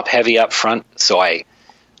little top heavy up front. So I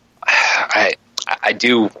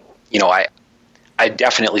do, I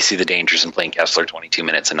definitely see the dangers in playing Kessler 22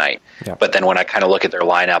 minutes a night. Yeah. But then when I kind of look at their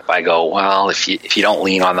lineup, I go, well, if you don't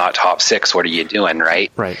lean on that top six, what are you doing?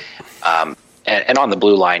 Right. Right. And on the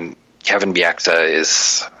blue line, Kevin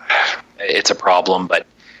Bieksa it's a problem, but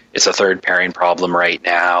it's a third pairing problem right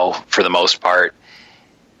now for the most part.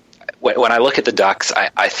 When I look at the Ducks,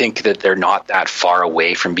 I think that they're not that far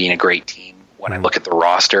away from being a great team when I look at the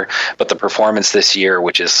roster. But the performance this year,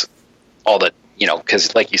 which is all that,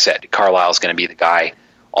 because like you said, Carlisle's going to be the guy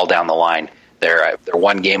all down the line. They're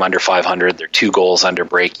one game under 500. They're 2 goals under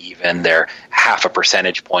break even. They're half a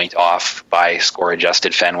percentage point off by score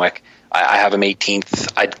adjusted Fenwick. I have them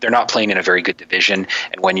 18th. They're not playing in a very good division.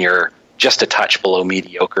 And when you're just a touch below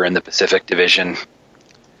mediocre in the Pacific Division,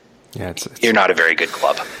 you're not a very good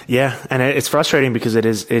club. Yeah, and it's frustrating because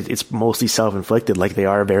it's mostly self-inflicted. Like, they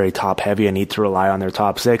are very top-heavy and need to rely on their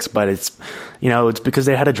top six, but it's because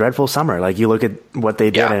they had a dreadful summer. Like, you look at what they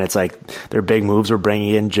did, and it's like their big moves were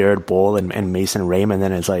bringing in Jared Boll and Mason Raymond,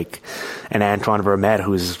 and it's like an Antoine Vermette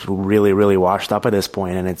who's really, really washed up at this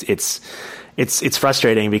point, and it's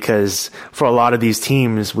frustrating because for a lot of these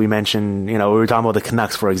teams, we mentioned, we were talking about the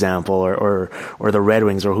Canucks, for example, or the Red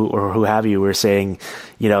Wings or who have you. We're saying,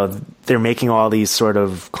 they're making all these sort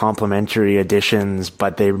of complementary additions,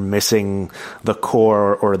 but they're missing the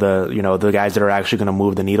core or the guys that are actually going to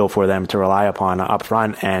move the needle for them to rely upon up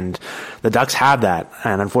front. And the Ducks have that.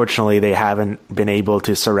 And unfortunately, they haven't been able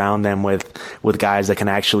to surround them with guys that can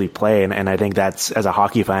actually play. And I think that's, as a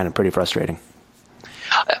hockey fan, pretty frustrating.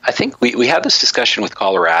 I think we had this discussion with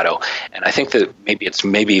Colorado, and I think that it's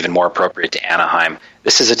even more appropriate to Anaheim.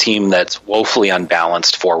 This is a team that's woefully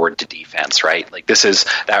unbalanced forward to defense, right? Like, this is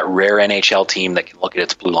that rare NHL team that can look at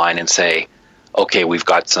its blue line and say, okay, we've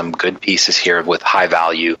got some good pieces here with high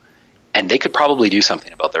value, and they could probably do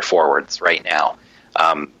something about their forwards right now.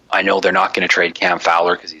 I know they're not going to trade Cam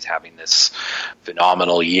Fowler because he's having this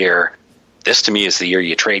phenomenal year. This, to me, is the year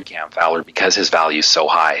you trade Cam Fowler because his value is so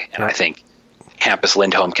high. And I think Hampus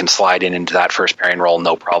Lindholm can slide into that first pairing role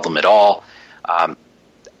no problem at all.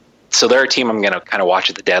 So they're a team I'm going to kind of watch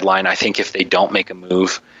at the deadline. I think if they don't make a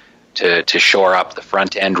move to shore up the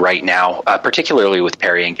front end right now, particularly with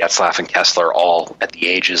Perry and Getzlaf and Kessler all at the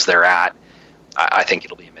ages they're at, I think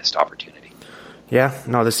it'll be a missed opportunity. Yeah,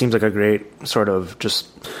 no, this seems like a great sort of just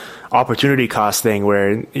opportunity cost thing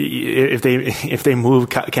where if they move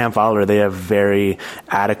Cam Fowler, they have very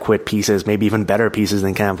adequate pieces, maybe even better pieces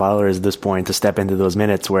than Cam Fowler is at this point to step into those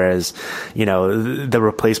minutes. Whereas, the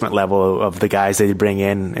replacement level of the guys they bring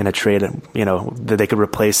in a trade, that they could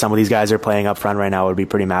replace some of these guys they're playing up front right now would be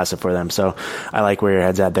pretty massive for them. So I like where your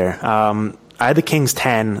head's at there. I had the Kings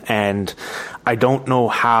 10, and I don't know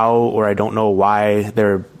how or I don't know why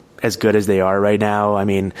they're as good as they are right now. I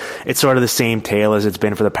mean, it's sort of the same tale as it's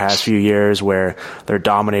been for the past few years where they're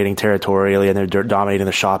dominating territorially and they're dominating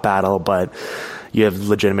the shot battle, but you have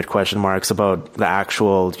legitimate question marks about the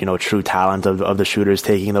actual, true talent of the shooters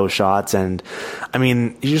taking those shots. And I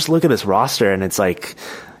mean, you just look at this roster and it's like,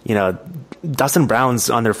 Dustin Brown's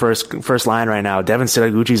on their first line right now. Devin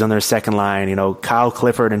Sitaguchi's on their second line. Kyle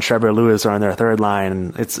Clifford and Trevor Lewis are on their third line.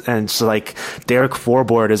 And it's like Derek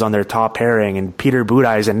Forbort is on their top pairing and Peter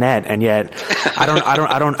Budaj's in net. And yet I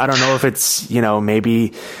don't know if it's,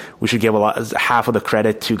 maybe we should give half of the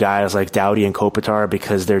credit to guys like Doughty and Kopitar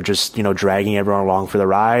because they're just, dragging everyone along for the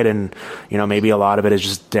ride. And, maybe a lot of it is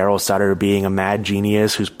just Daryl Sutter being a mad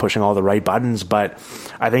genius who's pushing all the right buttons. But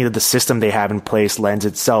I think that the system they have in place lends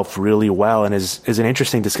itself really well and is an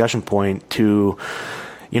interesting discussion point to,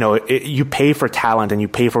 you pay for talent and you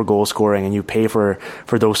pay for goal scoring and you pay for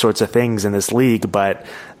those sorts of things in this league, but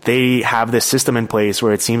they have this system in place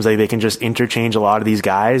where it seems like they can just interchange a lot of these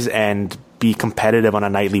guys and be competitive on a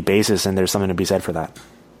nightly basis, and there's something to be said for that.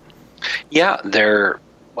 Yeah,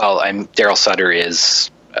 Daryl Sutter is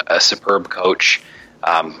a superb coach.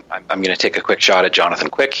 I'm going to take a quick shot at Jonathan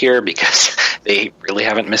Quick here because they really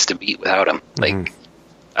haven't missed a beat without him.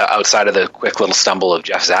 Outside of the quick little stumble of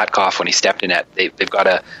Jeff Zatkoff when he stepped in it, they've got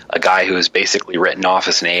a guy who is basically written off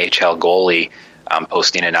as an AHL goalie,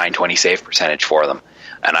 posting a .920 save percentage for them.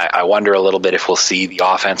 And I wonder a little bit if we'll see the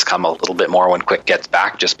offense come a little bit more when Quick gets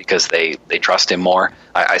back just because they trust him more.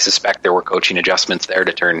 I suspect there were coaching adjustments there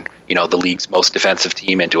to turn, the league's most defensive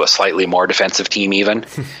team into a slightly more defensive team even.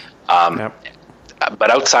 Yep.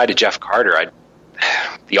 But outside of Jeff Carter,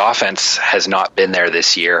 the offense has not been there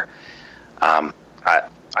this year.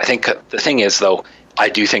 I think the thing is, though, I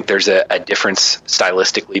do think there's a difference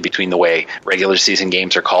stylistically between the way regular season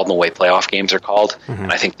games are called and the way playoff games are called. Mm-hmm.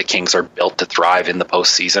 And I think the Kings are built to thrive in the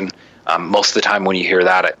postseason. Most of the time when you hear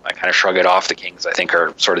that, I kind of shrug it off. The Kings, I think,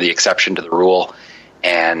 are sort of the exception to the rule.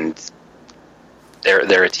 And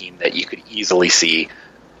they're a team that you could easily see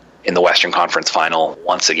in the Western Conference Final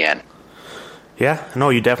once again. Yeah, no,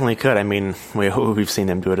 you definitely could. I mean, we've seen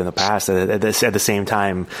them do it in the past. At the same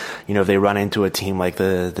time, if they run into a team like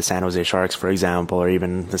the San Jose Sharks, for example, or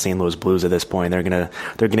even the St. Louis Blues at this point, they're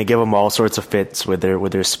gonna give them all sorts of fits with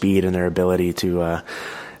their speed and their ability to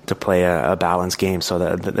play a balanced game.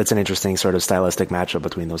 So that's an interesting sort of stylistic matchup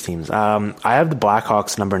between those teams. I have the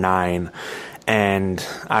Blackhawks number 9. And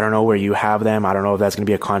I don't know where you have them. I don't know if that's going to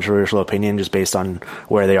be a controversial opinion just based on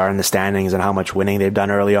where they are in the standings and how much winning they've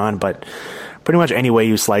done early on. But pretty much any way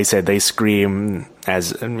you slice it, they scream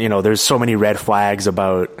as, there's so many red flags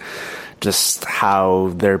about just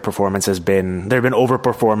how their performance has been. They've been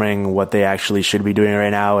overperforming what they actually should be doing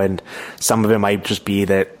right now. And some of it might just be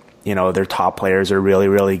that, their top players are really,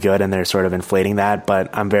 really good and they're sort of inflating that.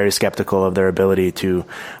 But I'm very skeptical of their ability to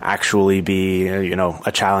actually be,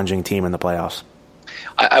 a challenging team in the playoffs.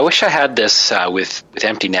 I wish I had this with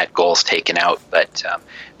empty net goals taken out, but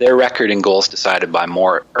their record in goals decided by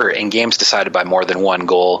more, or in games decided by more than one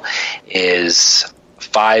goal, is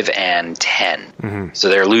 5-10. Mm-hmm. So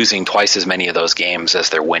they're losing twice as many of those games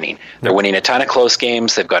as they're winning. They're winning a ton of close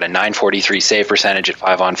games. They've got a .943 save percentage at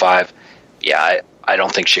 5-on-5. Yeah, I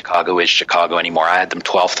don't think Chicago is Chicago anymore. I had them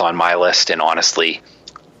 12th on my list, and honestly,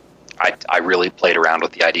 I really played around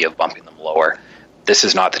with the idea of bumping them lower. This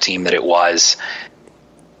is not the team that it was.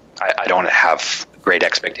 I don't have great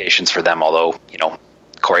expectations for them, although,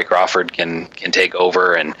 Corey Crawford can take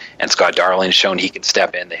over, and Scott Darling's shown he can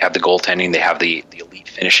step in. They have the goaltending, they have the elite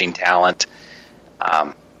finishing talent,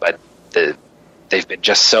 but they've been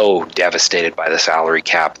just so devastated by the salary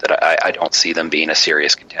cap that I don't see them being a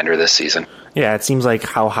serious contender this season. Yeah, it seems like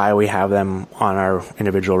how high we have them on our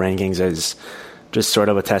individual rankings is just sort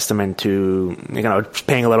of a testament to,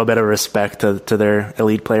 paying a little bit of respect to their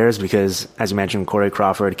elite players, because as you mentioned, Corey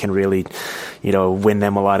Crawford can really, win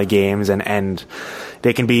them a lot of games, and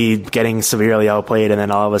they can be getting severely outplayed, and then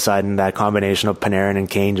all of a sudden that combination of Panarin and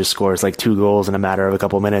Kane just scores like 2 goals in a matter of a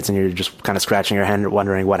couple of minutes, and you're just kind of scratching your head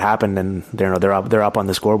wondering what happened, and they're up on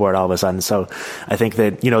the scoreboard all of a sudden. So I think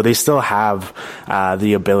that they still have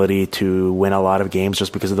the ability to win a lot of games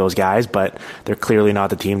just because of those guys, but they're clearly not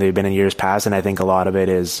the team they've been in years past, and I think a lot of it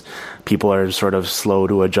is people are sort of slow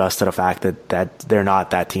to adjust to the fact that they're not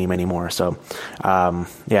that team anymore. So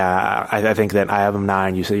I think that I have them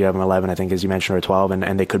 9, you said you have them 11, I think, as you mentioned, or 12,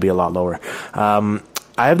 and they could be a lot lower. I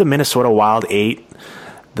have the Minnesota Wild 8,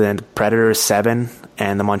 the Predators 7,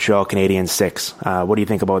 and the Montreal Canadiens 6. What do you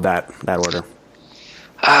think about that order?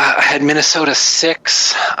 I had Minnesota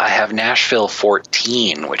 6. I have Nashville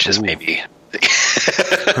 14, which is maybe...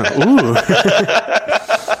 Ooh.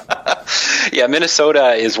 Yeah,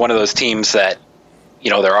 Minnesota is one of those teams that,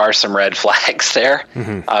 there are some red flags there,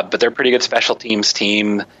 but they're a pretty good special teams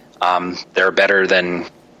team. They're better than...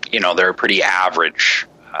 they're a pretty average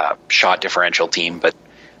shot differential team, but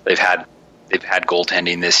they've had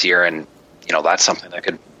goaltending this year, and that's something that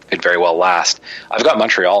could very well last. I've got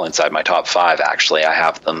Montreal inside my top 5. Actually, I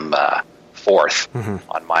have them 4th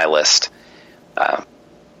on my list. So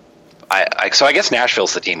I guess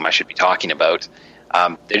Nashville's the team I should be talking about.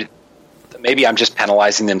 Maybe I'm just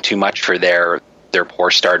penalizing them too much for their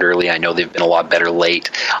poor start early. I know they've been a lot better late.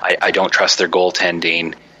 I don't trust their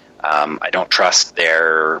goaltending. I don't trust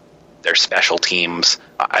their special teams.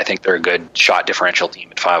 I think they're a good shot differential team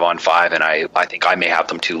at 5-on-5, and I think I may have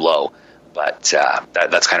them too low. But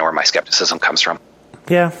that's kind of where my skepticism comes from.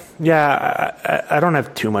 Yeah, I don't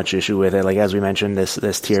have too much issue with it. Like, as we mentioned,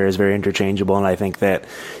 this tier is very interchangeable, and I think that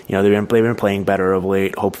they've been playing better of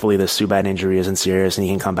late. Hopefully, this Subban injury isn't serious, and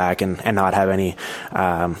he can come back and not have any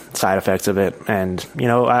side effects of it. And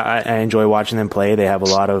I enjoy watching them play. They have a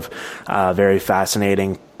lot of very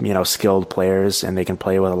fascinating, skilled players, and they can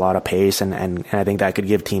play with a lot of pace, and I think that could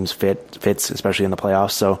give teams fits, especially in the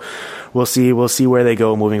playoffs. So we'll see where they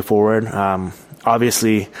go moving forward.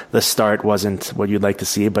 Obviously, the start wasn't what you'd like to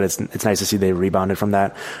see, but it's nice to see they rebounded from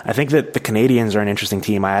that. I think that the Canadiens are an interesting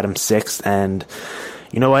team. I had them 6th, and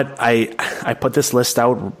you know what? I put this list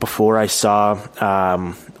out before I saw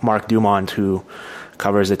Mark Dumont, who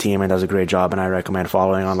covers the team and does a great job, and I recommend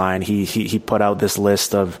following online. He put out this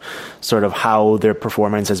list of sort of how their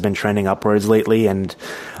performance has been trending upwards lately, and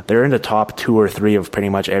they're in the top 2 or 3 of pretty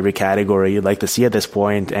much every category you'd like to see at this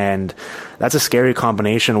point, and that's a scary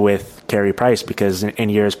combination with Carey Price, because in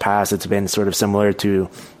years past it's been sort of similar to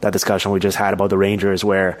that discussion we just had about the Rangers,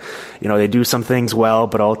 where they do some things well,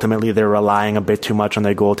 but ultimately they're relying a bit too much on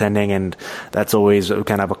their goaltending, and that's always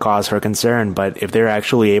kind of a cause for concern. But if they're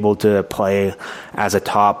actually able to play as a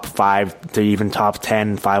top 5 to even top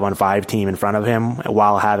 10 5-on-5 team in front of him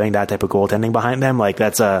while having that type of goaltending behind them, like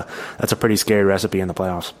that's a pretty scary recipe in the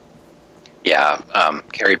playoffs. Yeah,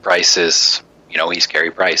 Carey Price is, he's Carey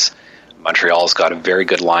Price. Montreal's got a very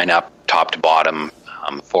good lineup, top to bottom,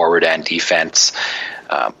 forward and defense.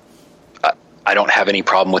 I don't have any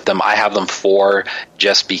problem with them. I have them 4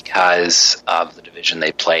 just because of the division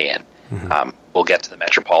they play in. We'll get to the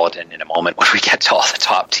Metropolitan in a moment when we get to all the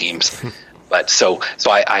top teams. But so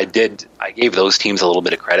I gave those teams a little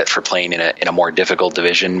bit of credit for playing in a more difficult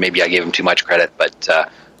division. Maybe I gave them too much credit, but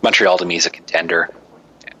Montreal to me is a contender.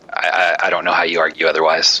 I don't know how you argue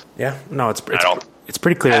otherwise. Yeah, no, it's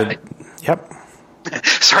pretty clear. Yep.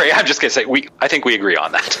 Sorry, I'm just going to say I think we agree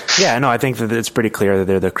on that. Yeah, no, I think that it's pretty clear that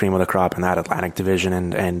they're the cream of the crop in that Atlantic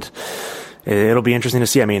division, and it'll be interesting to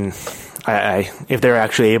see. I mean, if they're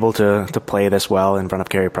actually able to play this well in front of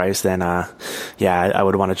Carey Price, then I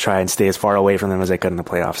would want to try and stay as far away from them as I could in the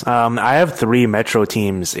playoffs. I have 3 Metro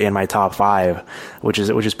teams in my top 5, which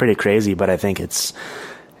is pretty crazy, but I think it's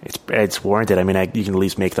warranted. I mean, you can at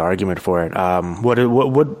least make the argument for it.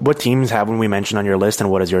 What teams haven't we mentioned on your list,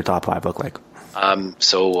 and what does your top 5 look like?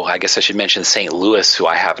 So I guess I should mention St. Louis, who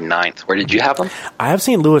I have 9th. Where did you have them? I have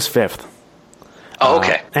St. Louis 5th. Oh,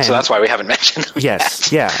 okay. So that's why we haven't mentioned them.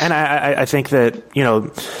 Yes, yeah, and I think that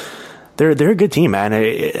they're a good team, man.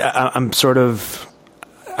 I'm sort of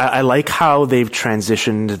I like how they've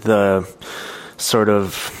transitioned the sort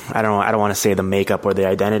of I don't want to say the makeup or the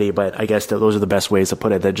identity, but I guess that those are the best ways to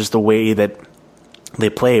put it. That just the way that they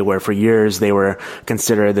play, where for years they were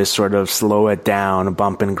considered this sort of slow it down,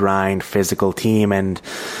 bump and grind, physical team. And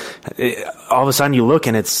all of a sudden you look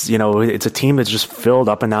and it's, it's a team that's just filled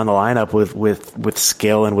up and down the lineup with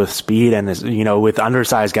skill and with speed and, with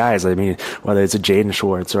undersized guys. I mean, whether it's a Jaden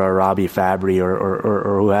Schwartz or a Robbie Fabry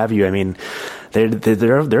or who have you. I mean,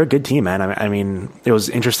 they're a good team, man. I mean, it was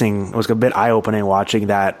interesting. It was a bit eye-opening watching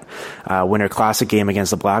that Winter Classic game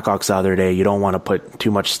against the Blackhawks the other day. You don't want to put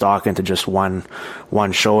too much stock into just one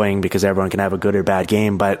showing because everyone can have a good or bad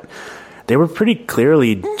game, but they were pretty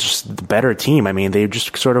clearly just the better team. I mean, they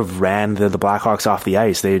just sort of ran the Blackhawks off the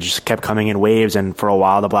ice. They just kept coming in waves, and for a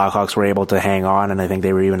while the Blackhawks were able to hang on, and I think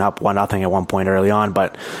they were even up 1-0 at one point early on,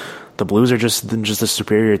 but the Blues are just a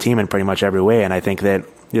superior team in pretty much every way, and I think that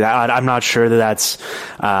I'm not sure that's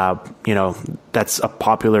a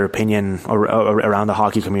popular opinion around the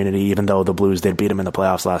hockey community, even though the Blues did beat them in the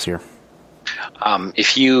playoffs last year.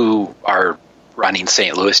 If you are running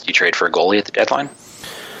St. Louis, do you trade for a goalie at the deadline?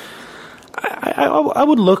 I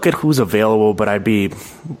would look at who's available, but I'd be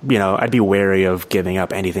wary of giving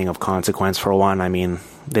up anything of consequence for one. I mean,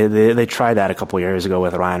 they tried that a couple of years ago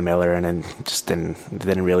with Ryan Miller, and then just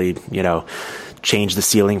didn't really change the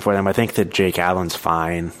ceiling for them. I think that Jake Allen's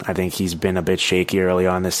fine. I think he's been a bit shaky early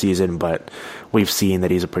on this season, but we've seen that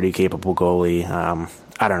he's a pretty capable goalie.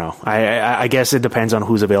 I don't know. I guess it depends on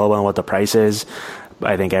who's available and what the price is.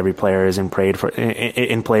 I think every player is in play for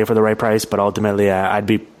the right price, but ultimately, I'd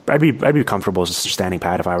be comfortable just standing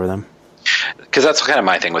pat if I were them. Because that's kind of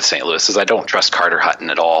my thing with St. Louis is I don't trust Carter Hutton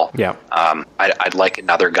at all. Yeah. I'd like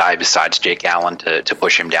another guy besides Jake Allen to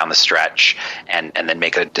push him down the stretch and then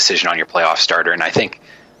make a decision on your playoff starter. And I think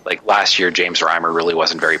like last year, James Reimer really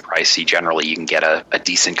wasn't very pricey. Generally, you can get a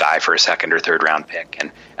decent guy for a second or third round pick.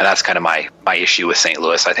 And that's kind of my issue with St.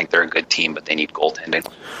 Louis. I think they're a good team, but they need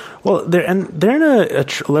goaltending. Well, they're in a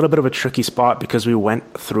little bit of a tricky spot because we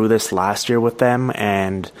went through this last year with them,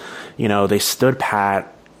 and they stood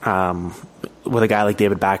pat with a guy like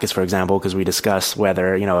David Backes, for example, because we discussed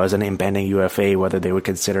whether as an impending UFA whether they would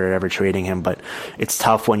consider ever trading him. But it's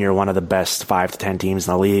tough when you're one of the best 5 to 10 teams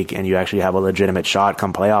in the league and you actually have a legitimate shot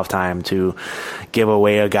come playoff time to give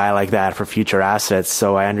away a guy like that for future assets.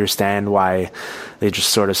 So I understand why they just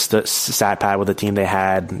sort of sat pat with the team they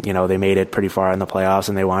had. They made it pretty far in the playoffs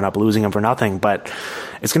and they wound up losing him for nothing. But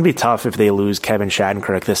it's going to be tough if they lose Kevin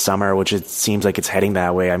Shattenkirk this summer, which it seems like it's heading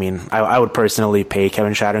that way. I mean, I would personally pay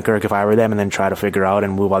Kevin Shattenkirk if I were them and then try to figure out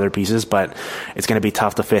and move other pieces, but it's going to be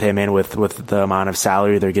tough to fit him in with the amount of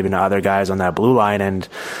salary they're giving to other guys on that blue line. And,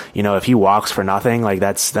 if he walks for nothing, like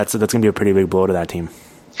that's going to be a pretty big blow to that team.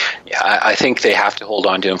 Yeah, I think they have to hold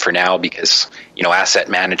on to him for now because, asset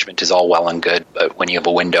management is all well and good, but when you have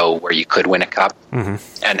a window where you could win a cup,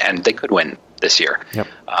 and they could win this year. Yep.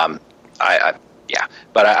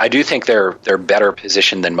 But I do think they're better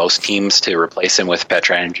positioned than most teams to replace him with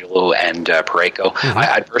Pietrangelo and Parayko.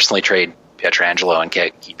 I'd personally trade Pietrangelo and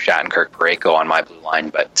keep Shattenkirk, Parayko on my blue line,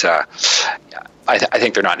 but I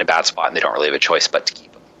think they're not in a bad spot and they don't really have a choice but to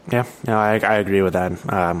keep him. Yeah, no, I agree with that.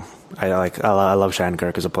 I love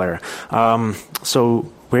Shattenkirk as a player.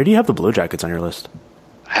 So where do you have the Blue Jackets on your list?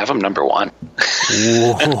 I have them number 1.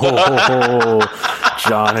 Whoa,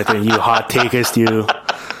 Jonathan, you hot takeist, you.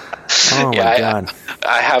 Oh my God.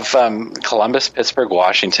 I have Columbus, Pittsburgh,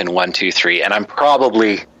 Washington 1, 2, 3, and I'm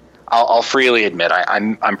probably I'll freely admit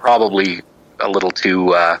I'm probably a little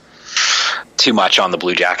too much on the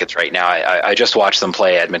Blue Jackets right now. I just watched them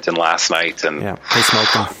play Edmonton last night, and they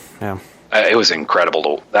smoked them. Yeah. It was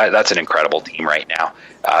incredible. That's an incredible team right now.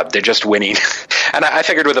 They're just winning, and I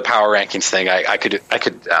figured with the power rankings thing, I could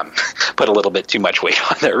put a little bit too much weight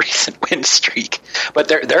on their recent win streak. But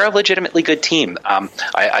they're a legitimately good team.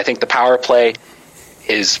 I think the power play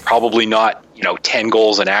is probably not 10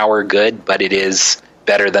 goals an hour good, but it is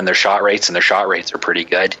better than their shot rates, and their shot rates are pretty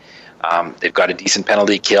good. They've got a decent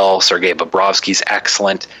penalty kill. Sergei Bobrovsky's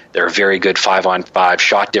excellent. They're a very good 5-on-5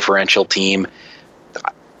 shot differential team.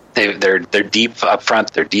 They're deep up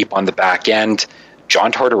front. They're deep on the back end.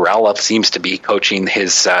 John Tortorella seems to be coaching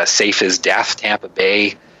his safe as death Tampa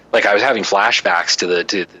Bay. Like, I was having flashbacks to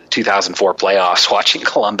the 2004 playoffs watching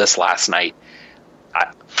Columbus last night.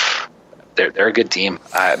 They're a good team.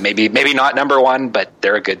 Maybe not number 1, but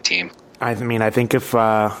they're a good team. I mean, I think if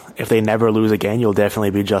they never lose again, you'll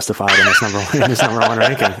definitely be justified in this number 1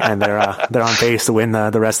 ranking, and they're on pace to win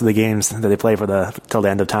the rest of the games that they play till the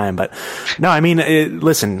end of time. But no, I mean,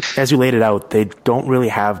 listen, as you laid it out, they don't really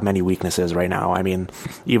have many weaknesses right now. I mean,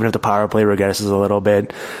 even if the power play regresses a little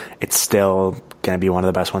bit, it's still going to be one of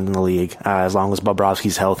the best ones in the league. As long as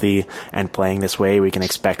Bobrovsky's healthy and playing this way, we can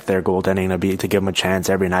expect their goaltending to give them a chance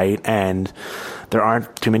every night. And there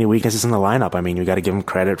aren't too many weaknesses in the lineup. I mean, you got to give them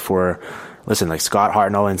credit for, listen, like Scott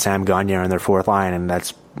Hartnell and Sam Gagner on their fourth line, and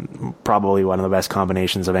that's probably one of the best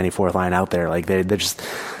combinations of any fourth line out there. Like they're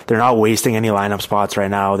not wasting any lineup spots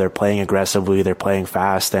right now. They're playing aggressively, they're playing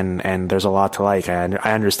fast, and there's a lot to like.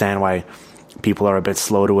 I understand why people are a bit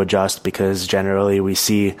slow to adjust, because generally we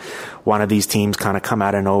see one of these teams kind of come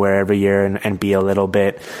out of nowhere every year and be a little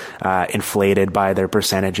bit inflated by their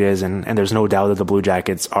percentages, and there's no doubt that the Blue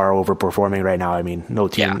Jackets are overperforming right now. I mean, no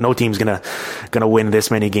team's gonna win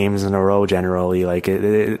this many games in a row generally. Like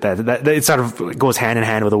it sort of goes hand in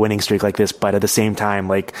hand with a winning streak like this, but at the same time,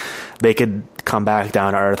 like they could come back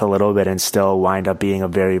down to earth a little bit and still wind up being a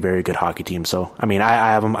very, very good hockey team. So I mean,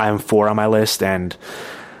 I have 4 on my list, and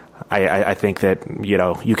I think that, you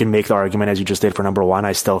know, you can make the argument as you just did for number 1.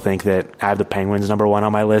 I still think that I have the Penguins number 1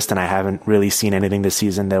 on my list, and I haven't really seen anything this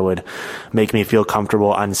season that would make me feel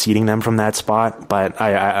comfortable unseating them from that spot. But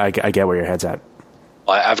I get where your head's at.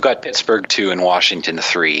 Well, I've got Pittsburgh 2 and Washington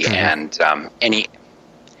 3, and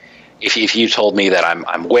if you told me that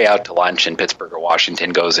I'm way out to lunch and Pittsburgh or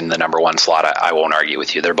Washington goes in the number 1 slot, I won't argue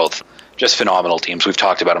with you. They're both just phenomenal teams. We've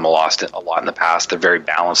talked about them a lot in the past. They're very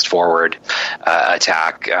balanced forward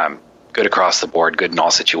attack, good across the board, good in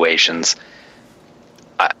all situations.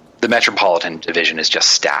 The Metropolitan Division is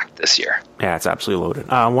just stacked this year. Yeah, it's absolutely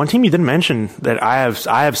loaded. One team you didn't mention that I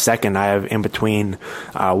have second, I have in between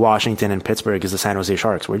Washington and Pittsburgh, is the San Jose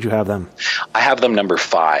Sharks. Where'd you have them? I have them number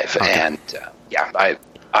 5, okay. And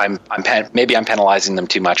I'm penalizing them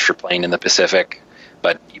too much for playing in the Pacific.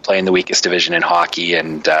 But you play in the weakest division in hockey,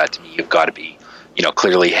 and to me, you've got to be, you know,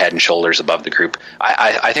 clearly head and shoulders above the group.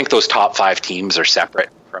 I think those top 5 teams are separate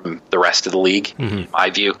from the rest of the league, in my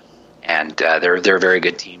view, and they're a very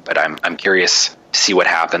good team. But I'm curious to see what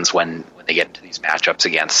happens when they get into these matchups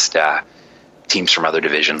against teams from other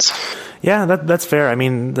divisions. Yeah, that's fair. I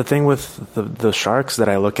mean, the thing with the Sharks that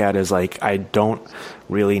I look at is, like, I don't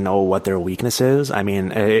really know what their weakness is. I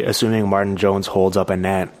mean, assuming Martin Jones holds up a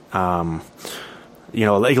net, you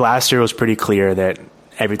know, like last year it was pretty clear that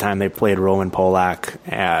every time they played Roman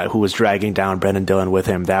Polak, who was dragging down Brendan Dillon with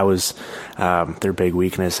him, that was their big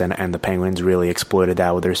weakness, and the Penguins really exploited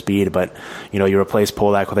that with their speed. But, you know, you replace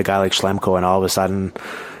Polak with a guy like Schlemko, and all of a sudden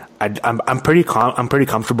I'm pretty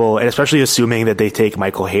comfortable, and especially assuming that they take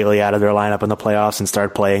Michael Haley out of their lineup in the playoffs and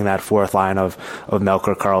start playing that fourth line of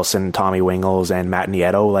Melker Karlsson, Tommy Wingels, and Matt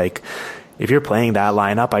Nieto. Like, if you're playing that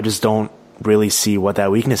lineup, I just don't really see what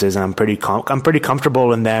that weakness is, and I'm pretty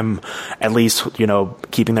comfortable in them at least, you know,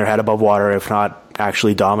 keeping their head above water, if not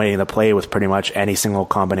actually dominating the play with pretty much any single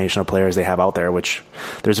combination of players they have out there, which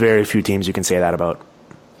there's very few teams you can say that about.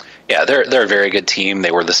 Yeah, they're a very good team. They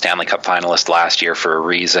were the Stanley Cup finalist last year for a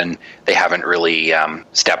reason. They haven't really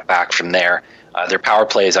stepped back from there. Their power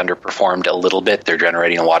play has underperformed a little bit. They're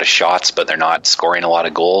generating a lot of shots, but they're not scoring a lot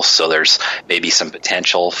of goals. So there's maybe some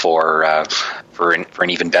potential for an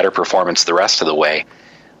even better performance the rest of the way.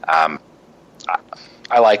 I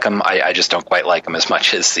like them. I just don't quite like them as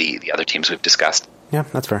much as the other teams we've discussed. Yeah,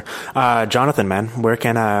 that's fair. Jonathan, man, where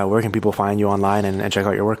can people find you online and check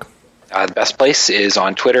out your work? The best place is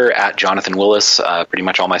on Twitter at Jonathan Willis. Pretty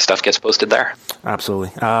much all my stuff gets posted there.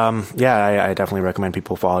 Absolutely. I definitely recommend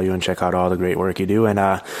people follow you and check out all the great work you do.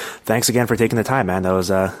 And thanks again for taking the time, man. It was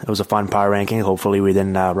a fun power ranking. Hopefully we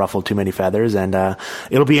didn't ruffle too many feathers. And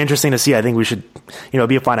it'll be interesting to see. I think we should, it'd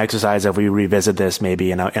be a fun exercise if we revisit this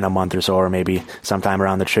maybe in a month or so, or maybe sometime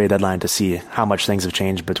around the trade deadline to see how much things have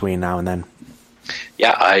changed between now and then.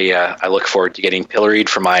 Yeah, I look forward to getting pilloried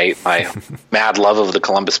for my mad love of the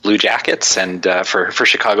Columbus Blue Jackets, and for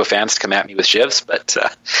Chicago fans to come at me with shivs. But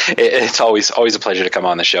it's always a pleasure to come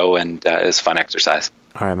on the show, and it's a fun exercise.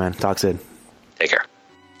 All right, man. Talk soon. Take care.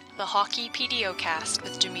 The Hockey PDOcast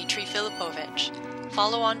with Dimitri Filipovic.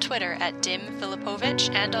 Follow on Twitter at Dim Filipovic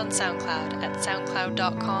and on SoundCloud at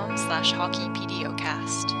soundcloud.com/hockeypdocast.